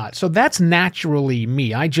not. So that's naturally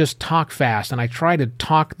me. I just talk fast, and I try to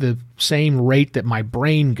talk the same rate that my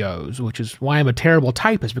brain goes, which is why I'm a terrible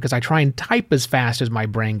typist, because I try and type as fast as my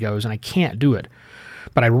brain goes, and I can't do it.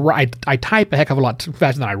 But I type a heck of a lot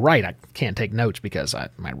faster than I write. I can't take notes because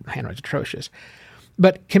my handwriting's atrocious.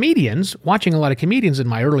 But comedians, watching a lot of comedians in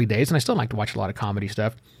my early days, and I still like to watch a lot of comedy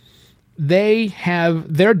stuff,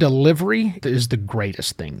 their delivery is the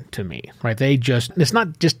greatest thing to me, right? It's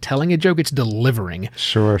not just telling a joke, it's delivering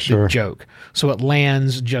the joke. So it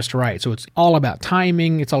lands just right. So it's all about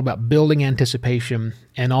timing. It's all about building anticipation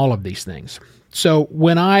and all of these things. So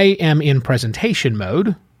when I am in presentation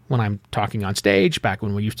mode, when I'm talking on stage, back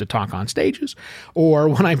when we used to talk on stages, or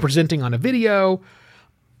when I'm presenting on a video,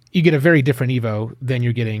 you get a very different Evo than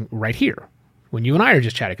you're getting right here when you and I are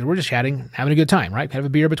just chatting, because we're just chatting, having a good time, right? Have a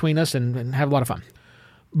beer between us and have a lot of fun.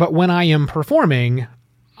 But when I am performing,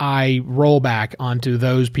 I roll back onto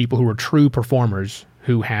those people who are true performers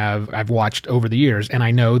who I've watched over the years, and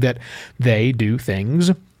I know that they do things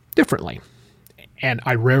differently. And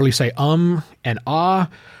I rarely say and ah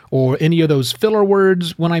or any of those filler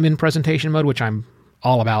words when I'm in presentation mode, which I'm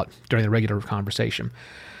all about during the regular conversation.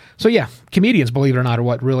 So yeah, comedians, believe it or not, are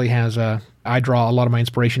what really has I draw a lot of my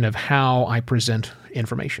inspiration of how I present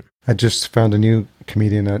information. I just found a new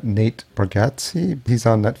comedian, Nate Bargatze. He's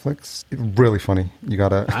on Netflix. Really funny. You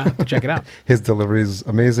gotta have to check it out. His delivery is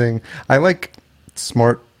amazing. I like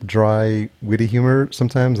smart, dry, witty humor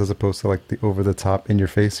sometimes, as opposed to like the over-the-top,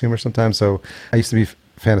 in-your-face humor sometimes. So I used to be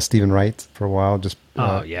a fan of Stephen Wright for a while. Just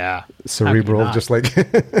cerebral, just like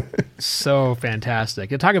so fantastic.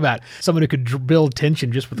 You talk about someone who could build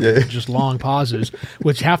tension just with just long pauses,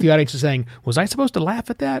 which half the audience is saying, "Was I supposed to laugh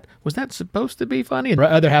at that? Was that supposed to be funny?" And the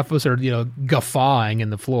other half of us are, guffawing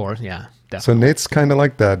in the floor. Yeah, definitely. So Nate's kind of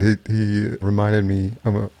like that. He reminded me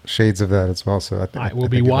of shades of that as well. So we'll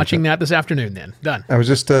be watching that this afternoon. Then done. I was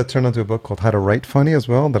just turned onto a book called How to Write Funny as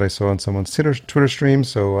well that I saw on someone's Twitter stream.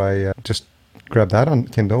 So I just grabbed that on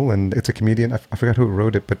Kindle, and it's a comedian. I forgot who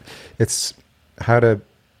wrote it, but it's how to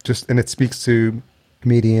and it speaks to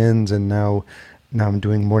comedians, and now I'm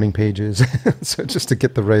doing morning pages. So just to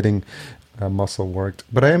get the writing muscle worked.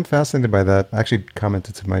 But I am fascinated by that. I actually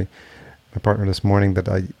commented to my partner this morning that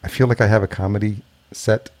I feel like I have a comedy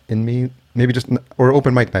set in me, maybe or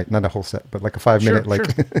open mic night, not a whole set, but like a 5-minute,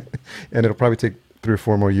 sure. And it'll probably take 3 or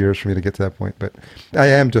 4 more years for me to get to that point. But I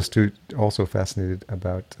am just also fascinated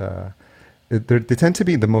about, they tend to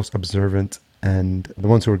be the most observant and the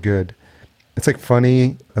ones who are good. It's like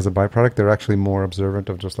funny as a byproduct. They're actually more observant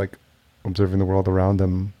of just like observing the world around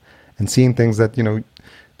them and seeing things that,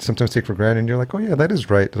 sometimes take for granted, and you're like, oh yeah, that is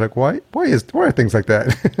right. They're like, why are things like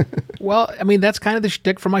that? Well, I mean, that's kind of the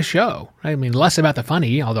shtick for my show. Right? I mean, less about the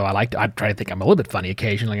funny, although I try to think I'm a little bit funny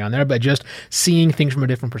occasionally on there, but just seeing things from a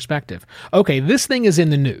different perspective. Okay, this thing is in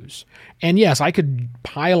the news. And yes, I could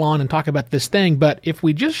pile on and talk about this thing, but if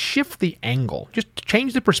we just shift the angle, just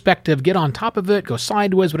change the perspective, get on top of it, go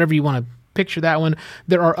sideways, whatever you want to picture that one,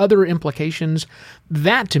 there are other implications.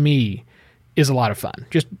 That to me is a lot of fun.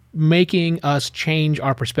 Just making us change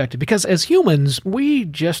our perspective. Because as humans,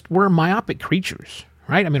 we're myopic creatures,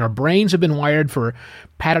 right? I mean, our brains have been wired for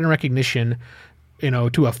pattern recognition,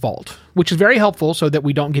 to a fault, which is very helpful so that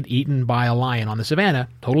we don't get eaten by a lion on the savannah.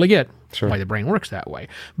 Totally get why the brain works that way.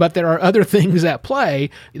 But there are other things at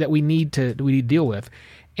play that we need to deal with.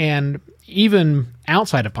 And even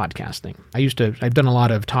outside of podcasting, I've done a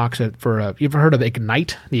lot of talks you ever heard of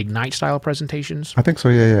Ignite, the Ignite style presentations? I think so.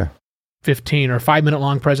 Yeah. 15 or 5-minute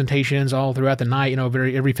long presentations all throughout the night,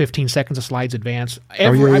 every 15 seconds the slides advance.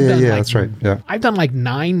 That's right. Yeah. I've done like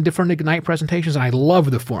 9 different Ignite presentations, and I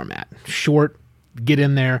love the format. Short, get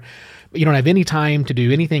in there. You don't have any time to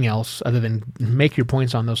do anything else other than make your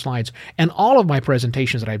points on those slides. And all of my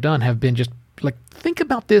presentations that I've done have been just like, think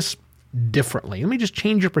about this differently. Let me just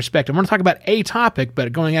change your perspective. I'm going to talk about a topic,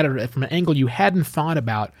 but going at it from an angle you hadn't thought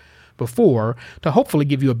about before to hopefully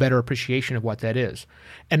give you a better appreciation of what that is.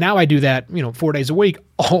 And now I do that, 4 days a week,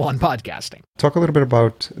 all on podcasting. Talk a little bit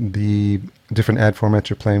about the different ad formats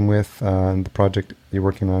you're playing with and the project you're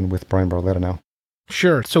working on with Bryan Barletta now.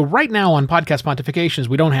 Sure. So right now on Podcast Pontifications,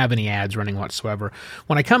 we don't have any ads running whatsoever.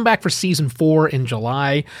 When I come back for season 4 in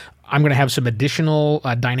July, I'm going to have some additional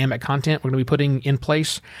dynamic content we're going to be putting in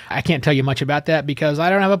place. I can't tell you much about that because I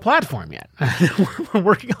don't have a platform yet. We're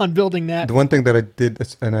working on building that. The one thing that I did,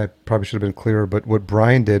 and I probably should have been clearer, but what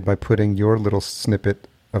Bryan did by putting your little snippet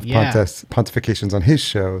of Pontifications on his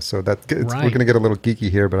show, so that we're going to get a little geeky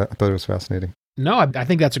here, but I thought it was fascinating. No, I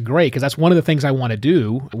think that's great because that's one of the things I want to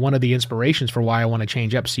do. One of the inspirations for why I want to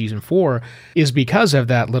change up season 4 is because of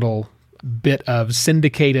that little bit of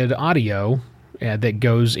syndicated audio that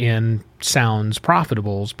goes in Sounds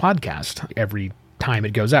Profitable's podcast every time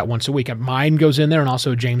it goes out once a week. Mine goes in there and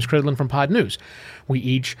also James Cridlin from Pod News. We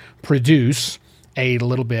each produce a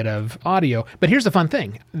little bit of audio. But here's the fun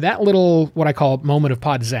thing. That little, what I call moment of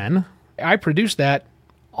Pod Zen, I produce that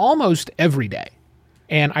almost every day.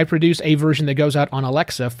 And I produce a version that goes out on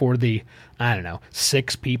Alexa for the,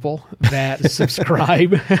 6 people that subscribe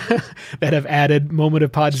that have added Moment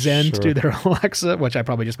of Pod Zen to their Alexa, which I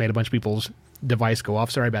probably just made a bunch of people's device go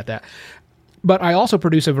off. Sorry about that. But I also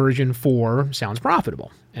produce a version for Sounds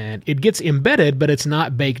Profitable. And it gets embedded, but it's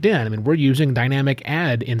not baked in. I mean, we're using dynamic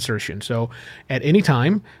ad insertion. So at any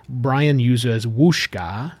time, Bryan uses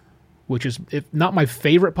Whooshka, which is not my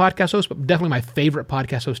favorite podcast host, but definitely my favorite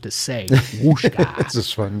podcast host to say. Whooshka. It's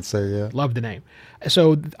just fun to say, yeah. Love the name.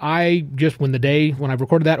 So I just, when I've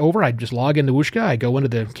recorded that over, I just log into Whooshka, I go into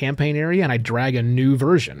the campaign area, and I drag a new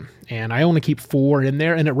version. And I only keep 4 in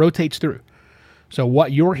there, and it rotates through. So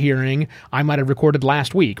what you're hearing, I might have recorded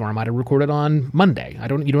last week, or I might have recorded on Monday. You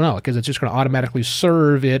don't know, because it's just going to automatically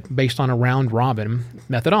serve it based on a round robin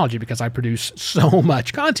methodology. Because I produce so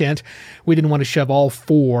much content, we didn't want to shove all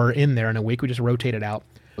 4 in there in a week. We just rotate it out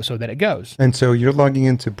so that it goes. And so you're logging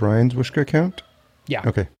into Bryan's Whooshka account? Yeah.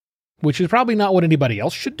 Okay. Which is probably not what anybody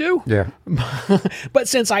else should do. Yeah. But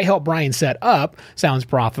since I helped Bryan set up Sounds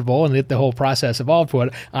Profitable and the whole process evolved for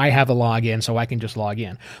it, I have a login, so I can just log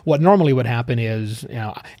in. What normally would happen is,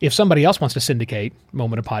 if somebody else wants to syndicate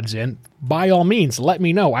Moment of Pod Zen, by all means, let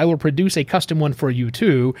me know. I will produce a custom one for you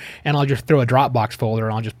too, and I'll just throw a Dropbox folder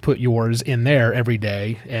and I'll just put yours in there every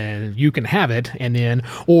day, and you can have it. And then,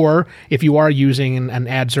 or if you are using an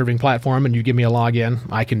ad-serving platform and you give me a login,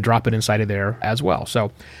 I can drop it inside of there as well.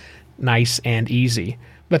 So nice and easy.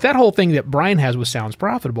 But that whole thing that Bryan has with Sounds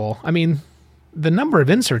Profitable, I mean, the number of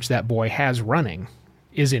inserts that boy has running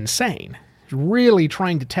is insane. He's really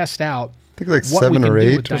trying to test out I think like what 7 we can or 8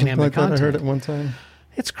 do with or something dynamic like content. that I heard at one time.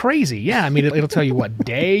 It's crazy. Yeah. I mean, it'll tell you what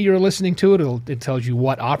day you're listening to it. It tells you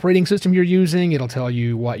what operating system you're using. It'll tell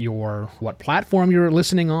you what platform you're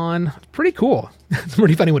listening on. It's pretty cool. It's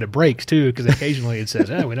pretty funny when it breaks too, because occasionally it says,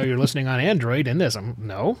 we know you're listening on Android and this.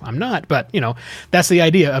 No, I'm not. But, that's the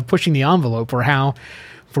idea of pushing the envelope for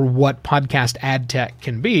what podcast ad tech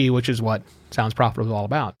can be, which is what Sounds Profitable is all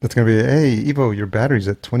about. That's going to be, hey, Evo, your battery's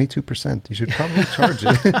at 22%. You should probably charge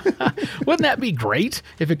it. Wouldn't that be great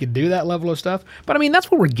if it could do that level of stuff? But I mean,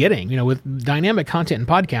 that's what we're getting, with dynamic content in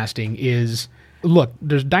podcasting is, look,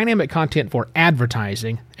 there's dynamic content for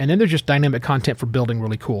advertising, and then there's just dynamic content for building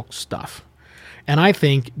really cool stuff. And I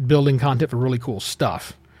think building content for really cool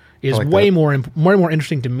stuff is way more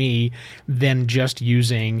interesting to me than just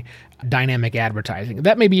using dynamic advertising.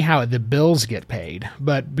 That may be how the bills get paid,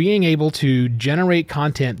 but being able to generate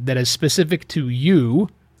content that is specific to you,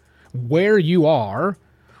 where you are,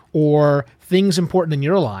 or things important in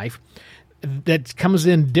your life that comes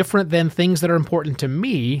in different than things that are important to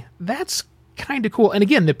me, that's kind of cool. And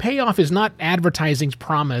again, the payoff is not advertising's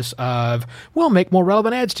promise of, we'll make more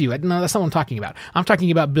relevant ads to you. No, that's not what I'm talking about. I'm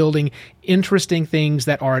talking about building interesting things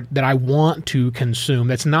that I want to consume.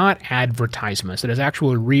 That's not advertisements. That is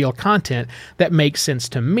actual real content that makes sense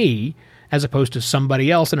to me as opposed to somebody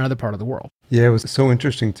else in another part of the world. Yeah, it was so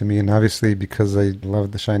interesting to me. And obviously, because I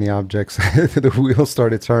love the shiny objects, the wheel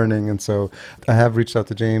started turning. And so I have reached out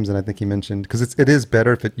to James, and I think he mentioned, because it is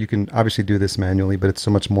better if you can obviously do this manually, but it's so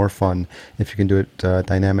much more fun if you can do it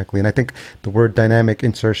dynamically. And I think the word dynamic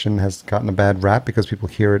insertion has gotten a bad rap because people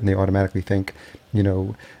hear it and they automatically think,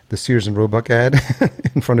 the Sears and Roebuck ad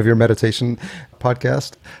in front of your meditation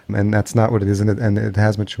podcast. And that's not what it is. And it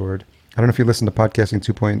has matured. I don't know if you listened to Podcasting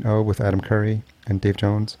 2.0 with Adam Curry and Dave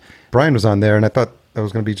Jones. Bryan was on there, and I thought that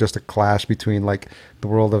was going to be just a clash between like the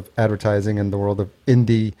world of advertising and the world of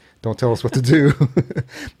indie Don't tell us what to do.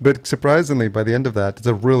 But surprisingly, by the end of that, it's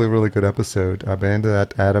a really, really good episode. By the end of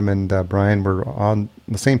that, Adam and Brian were on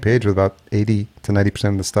the same page with about 80 to 90%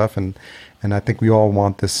 of the stuff. And I think we all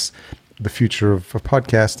want the future of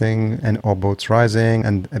podcasting and all boats rising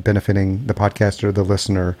and benefiting the podcaster, the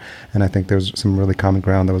listener. And I think there's some really common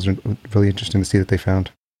ground that was really interesting to see that they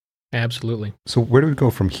found. Absolutely. So where do we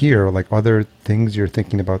go from here? Like, are there things you're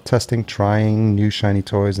thinking about testing, trying new shiny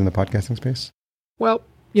toys in the podcasting space? Well,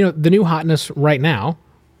 the new hotness right now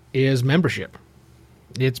is membership.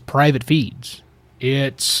 It's private feeds.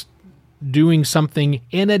 It's doing something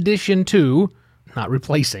in addition to, not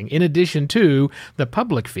replacing, in addition to the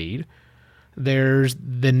public feed. There's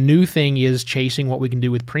the new thing is chasing what we can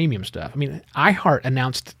do with premium stuff. I mean, iHeart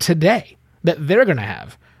announced today that they're going to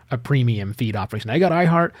have a premium feed operation. Now, you got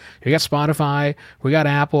iHeart, you got Spotify, we got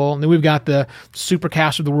Apple, and then we've got the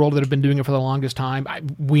Supercast of the world that have been doing it for the longest time.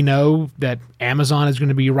 We know that Amazon is going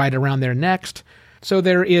to be right around there next. So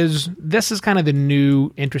this is kind of the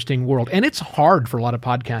new interesting world. And it's hard for a lot of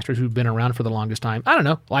podcasters who've been around for the longest time, I don't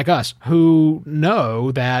know, like us, who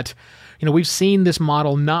know that, we've seen this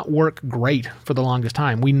model not work great for the longest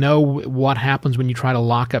time. We know what happens when you try to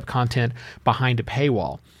lock up content behind a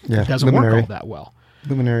paywall. Yeah, it doesn't work all that well.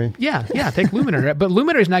 Luminary. Yeah, take Luminary. But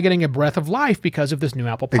Luminary is not getting a breath of life because of this new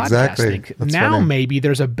Apple Podcast thing. That's now funny. Maybe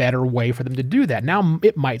there's a better way for them to do that. Now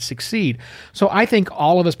it might succeed. So I think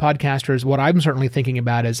all of us podcasters, what I'm certainly thinking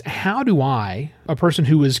about is how do I, a person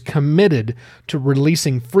who is committed to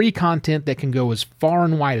releasing free content that can go as far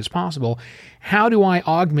and wide as possible, how do I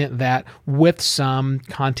augment that with some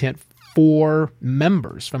content for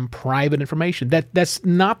members, from private information? That's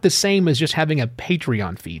not the same as just having a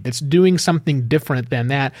Patreon feed. That's doing something different than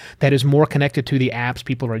that is more connected to the apps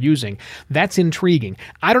people are using. That's intriguing.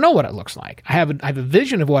 I don't know what it looks like. I have a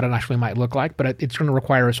vision of what it actually might look like, but it's going to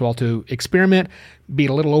require us all to experiment, be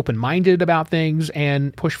a little open-minded about things,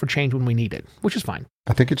 and push for change when we need it, which is fine.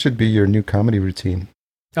 I think it should be your new comedy routine.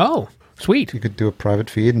 Oh, sweet. You could do a private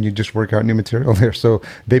feed and you just work out new material there. So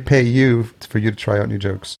they pay you for you to try out new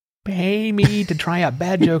jokes. Pay me to try out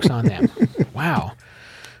bad jokes on them. Wow.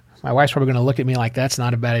 My wife's probably going to look at me like that's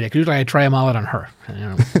not a bad idea. Because usually I try them all out on her. They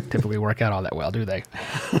don't typically work out all that well, do they?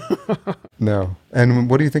 No.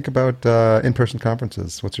 And what do you think about in-person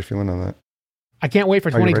conferences? What's your feeling on that? I can't wait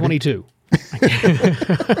for 2022.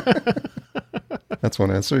 That's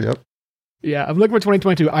one answer, yep. Yeah, I'm looking for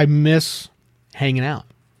 2022. I miss hanging out.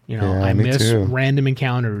 I miss random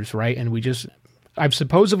encounters, right? And I've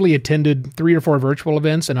supposedly attended 3 or 4 virtual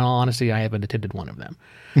events, and in all honesty, I haven't attended one of them.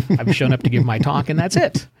 I've shown up to give my talk, and that's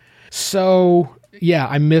it. So, yeah,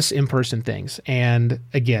 I miss in-person things. And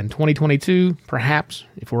again, 2022, perhaps,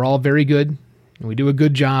 if we're all very good and we do a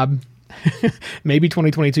good job, maybe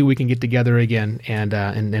 2022 we can get together again and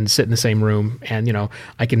sit in the same room, and,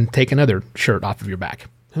 I can take another shirt off of your back.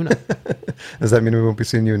 Who knows? Does that mean we won't be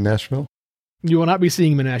seeing you in Nashville? You will not be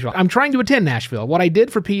seeing me in Nashville. I'm trying to attend Nashville. What I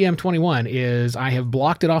did for PM21 is I have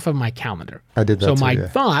blocked it off of my calendar. I did that So too, my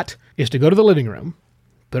thought is to go to the living room,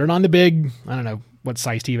 put it on the big, I don't know what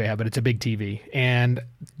size TV I have, but it's a big TV, and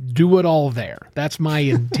do it all there. That's my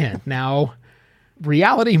intent. Now,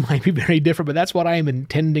 reality might be very different, but that's what I am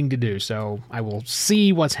intending to do. So I will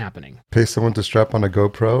see what's happening. Pay someone to strap on a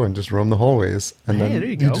GoPro and just roam the hallways. And then there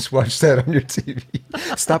you go. Just watch that on your TV.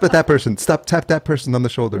 Stop at that person. Tap that person on the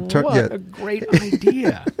shoulder. What a great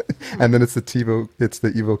idea. And then it's the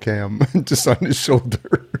Evo Cam just on his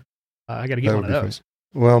shoulder. I got to get one of those.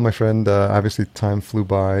 Fun. Well, my friend, obviously time flew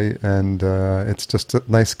by, and it's just a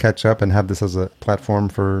nice catch up and have this as a platform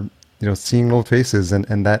for seeing old faces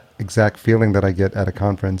and that exact feeling that I get at a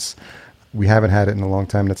conference. We haven't had it in a long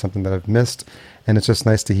time, and it's something that I've missed. And it's just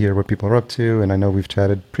nice to hear what people are up to. And I know we've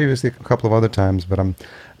chatted previously a couple of other times, but I'm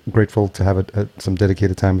grateful to have some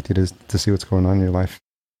dedicated time with you to see what's going on in your life.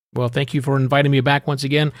 Well, thank you for inviting me back once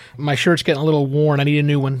again. My shirt's getting a little worn. I need a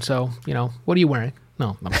new one. So, what are you wearing?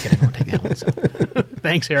 No, I'm kidding. I won't take that one. So.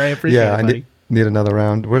 Thanks, Harry. I appreciate it, buddy. Need another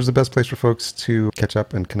round. Where's the best place for folks to catch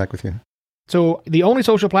up and connect with you? So the only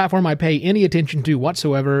social platform I pay any attention to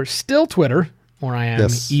whatsoever, still Twitter, where I am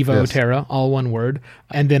Evo Terra, all one word.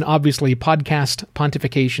 And then obviously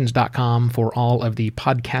podcastpontifications.com for all of the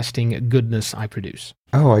podcasting goodness I produce.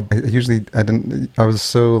 Oh, I was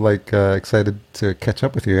so excited to catch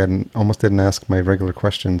up with you. I almost didn't ask my regular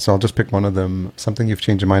question. So I'll just pick one of them. Something you've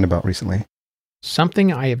changed your mind about recently.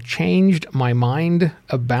 Something I have changed my mind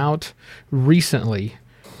about recently.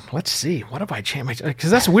 Let's see. What have I changed?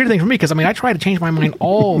 Because that's a weird thing for me. Because I try to change my mind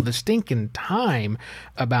all the stinking time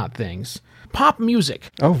about things. Pop music.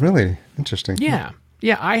 Oh, really? Interesting. Yeah.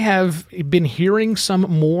 I have been hearing some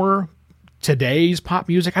more today's pop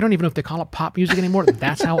music. I don't even know if they call it pop music anymore.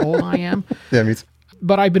 That's how old I am. Yeah, me too.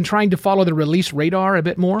 But I've been trying to follow the release radar a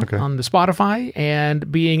bit more on the Spotify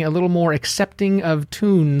and being a little more accepting of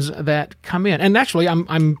tunes that come in. And actually,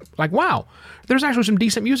 I'm like, wow, there's actually some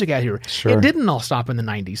decent music out here. Sure. It didn't all stop in the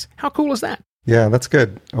 90s. How cool is that? Yeah, that's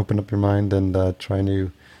good. Open up your mind and try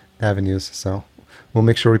new avenues. So we'll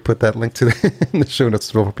make sure we put that link to in the show notes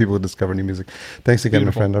as well for people to discover new music. Thanks again,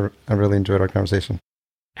 Beautiful. My friend. I really enjoyed our conversation.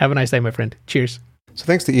 Have a nice day, my friend. Cheers. So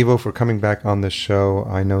thanks to Ivo for coming back on the show.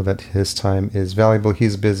 I know that his time is valuable.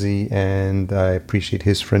 He's busy, and I appreciate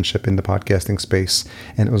his friendship in the podcasting space.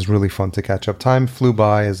 And it was really fun to catch up. Time flew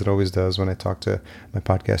by, as it always does when I talk to my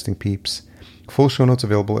podcasting peeps. Full show notes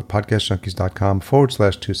available at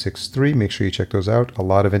podcastjunkies.com/263. Make sure you check those out. A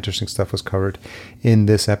lot of interesting stuff was covered in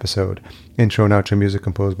this episode. Intro and outro music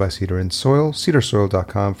composed by Cedar and Soil.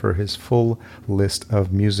 cedarsoil.com for his full list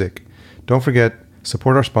of music. Don't forget,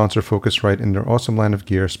 support our sponsor, Focusrite, and their awesome line of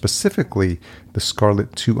gear, specifically the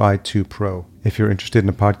Scarlett 2i2 Pro. If you're interested in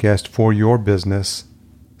a podcast for your business,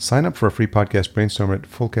 sign up for a free podcast brainstorm at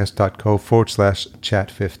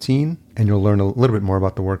fullcast.co/chat15, and you'll learn a little bit more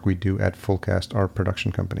about the work we do at Fullcast, our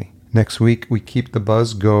production company. Next week, we keep the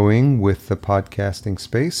buzz going with the podcasting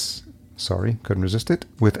space. Sorry, couldn't resist it.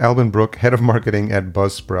 With Alvin Brooke, head of marketing at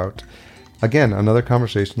Buzzsprout. Again, another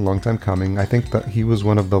conversation, long time coming. I think that he was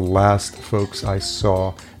one of the last folks I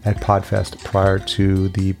saw at PodFest prior to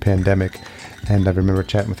the pandemic. And I remember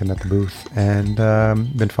chatting with him at the booth and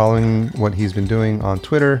been following what he's been doing on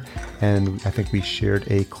Twitter. And I think we shared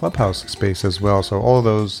a Clubhouse space as well. So all of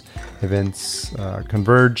those events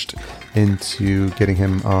converged into getting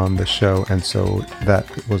him on the show. And so that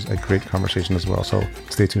was a great conversation as well. So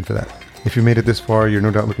stay tuned for that. If you made it this far, you're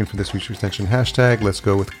no doubt looking for this week's extension hashtag. Let's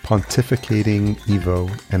go with pontificating Evo,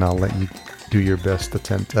 and I'll let you do your best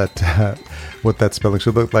attempt at what that spelling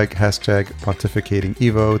should look like. Hashtag pontificating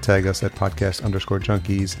Evo. Tag us at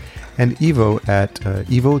podcast_junkies and Evo at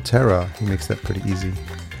Evo Terra. He makes that pretty easy.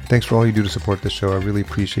 Thanks for all you do to support the show. I really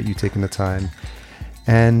appreciate you taking the time,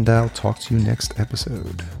 and I'll talk to you next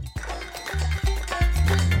episode.